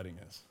beautiful your wedding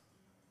is.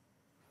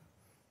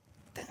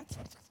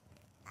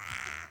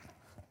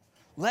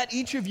 Let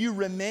each of you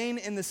remain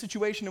in the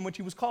situation in which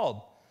he was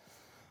called.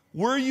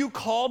 Were you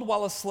called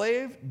while a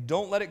slave?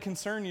 Don't let it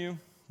concern you.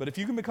 But if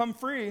you can become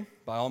free,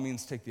 by all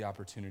means take the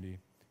opportunity.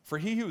 For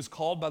he who is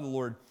called by the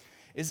Lord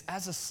is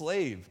as a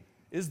slave,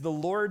 is the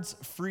Lord's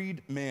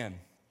freed man.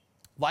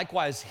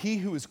 Likewise, he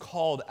who is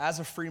called as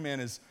a free man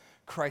is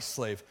Christ's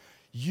slave.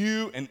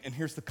 You, and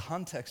here's the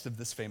context of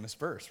this famous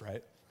verse,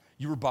 right?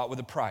 You were bought with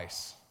a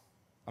price.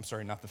 I'm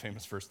sorry, not the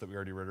famous verse that we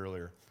already read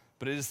earlier,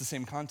 but it is the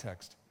same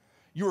context.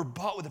 You were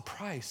bought with a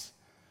price.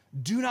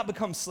 Do not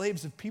become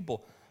slaves of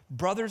people.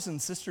 Brothers and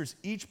sisters,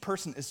 each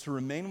person is to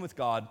remain with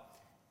God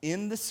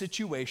in the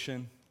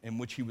situation in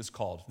which he was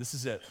called. This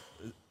is it.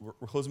 We're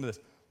closing with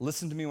this.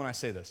 Listen to me when I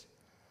say this.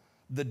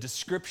 The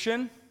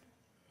description,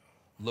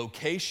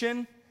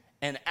 location,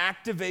 and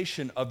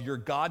activation of your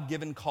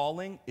God-given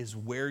calling is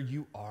where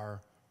you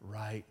are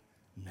right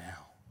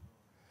now.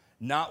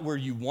 Not where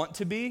you want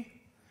to be,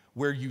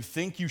 where you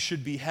think you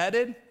should be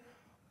headed,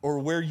 or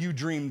where you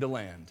dream to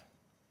land.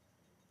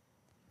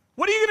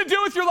 What are you going to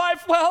do with your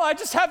life? Well, I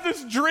just have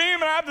this dream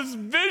and I have this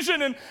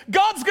vision and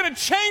God's going to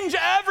change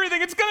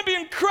everything. It's going to be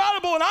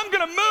incredible and I'm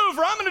going to move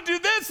or I'm going to do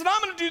this and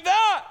I'm going to do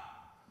that.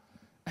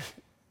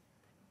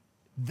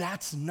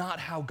 That's not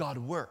how God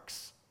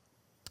works.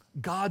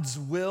 God's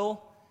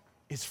will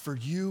is for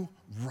you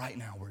right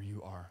now where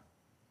you are.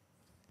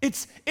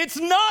 It's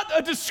not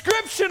a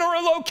description or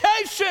a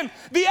location.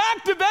 The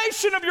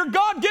activation of your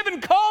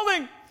God-given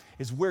calling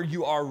is where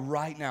you are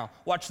right now.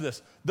 Watch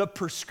this. The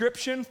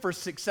prescription for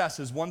success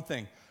is one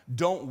thing.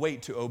 Don't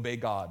wait to obey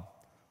God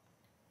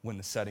when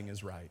the setting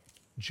is right.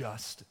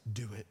 Just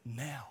do it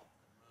now.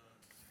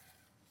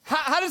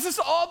 How does this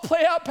all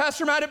play out,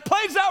 Pastor Matt? It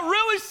plays out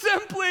really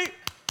simply.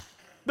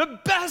 The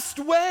best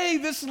way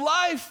this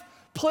life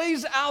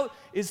plays out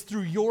is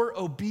through your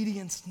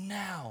obedience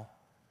now.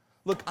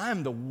 Look,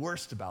 I'm the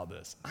worst about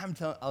this. I'm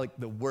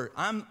the worst.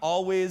 I'm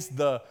always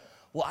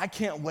I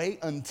can't wait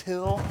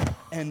until,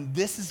 and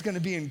this is going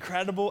to be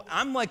incredible.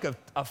 I'm like a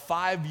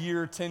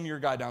 5-year, 10-year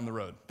guy down the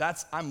road.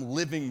 I'm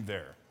living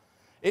there.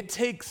 It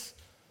takes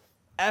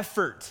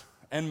effort,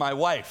 and my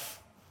wife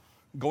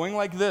going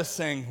like this,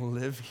 saying,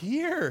 live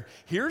here.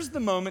 Here's the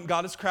moment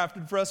God has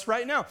crafted for us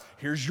right now.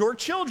 Here's your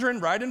children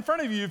right in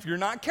front of you. If you're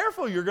not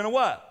careful, you're going to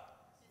what?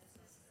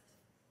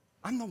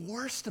 I'm the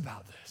worst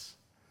about this.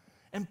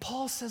 And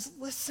Paul says,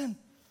 listen,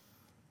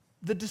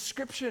 the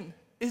description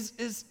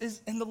is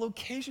in the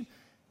location.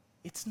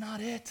 It's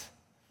not it.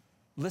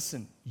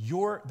 Listen,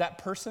 that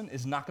person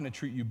is not going to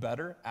treat you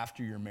better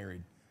after you're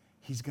married.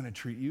 He's going to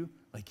treat you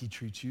like he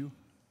treats you.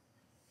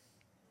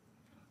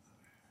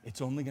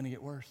 It's only going to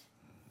get worse.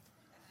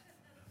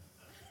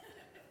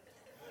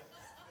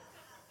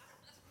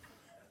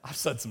 I've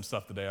said some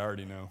stuff today, I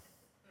already know.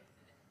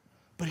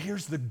 But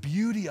here's the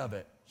beauty of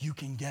it. You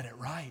can get it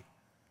right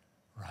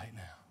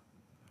now.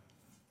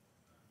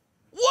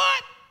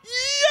 What?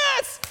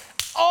 Yes!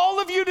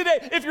 All of you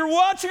today, if you're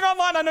watching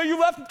online, I know you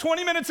left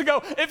 20 minutes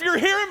ago. If you're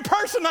here in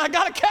person, I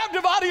got a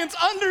captive audience,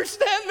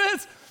 understand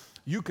this.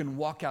 You can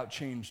walk out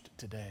changed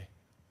today.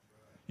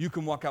 You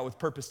can walk out with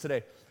purpose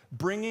today.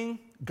 Bringing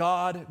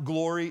God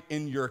glory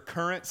in your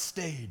current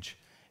stage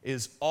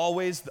is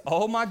always,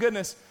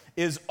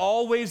 is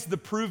always the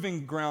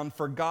proving ground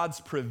for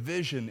God's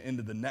provision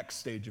into the next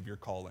stage of your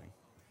calling.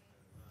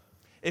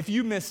 If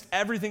you missed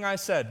everything I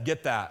said,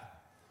 get that.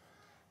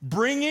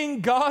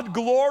 Bringing God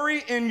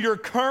glory in your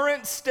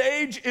current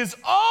stage is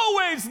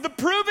always the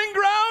proving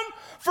ground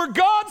for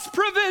God's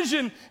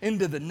provision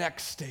into the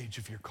next stage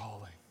of your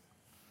calling.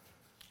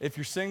 If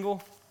you're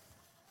single,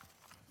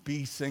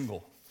 be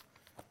single.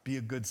 Be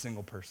a good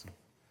single person.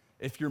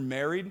 If you're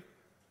married,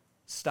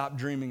 stop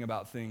dreaming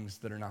about things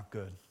that are not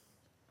good.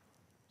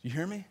 Do you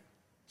hear me?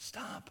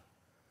 Stop.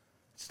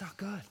 It's not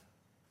good.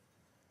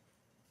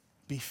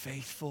 Be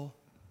faithful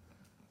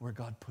where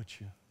God puts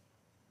you.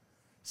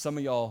 Some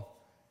of y'all,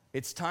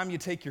 it's time you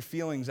take your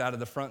feelings out of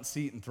the front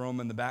seat and throw them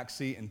in the back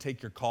seat and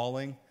take your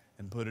calling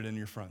and put it in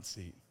your front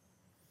seat.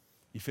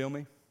 You feel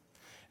me?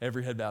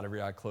 Every head bowed,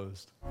 every eye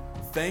closed.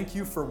 Thank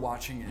you for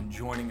watching and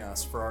joining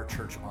us for our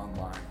church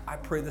online. I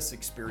pray this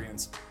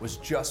experience was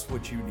just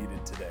what you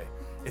needed today.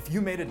 If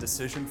you made a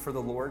decision for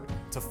the Lord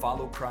to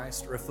follow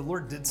Christ, or if the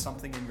Lord did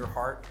something in your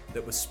heart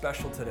that was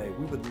special today,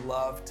 we would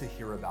love to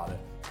hear about it.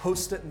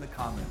 Post it in the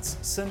comments.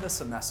 Send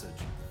us a message.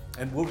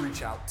 and we'll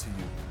reach out to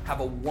you. Have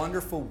a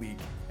wonderful week,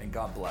 and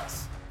God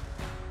bless.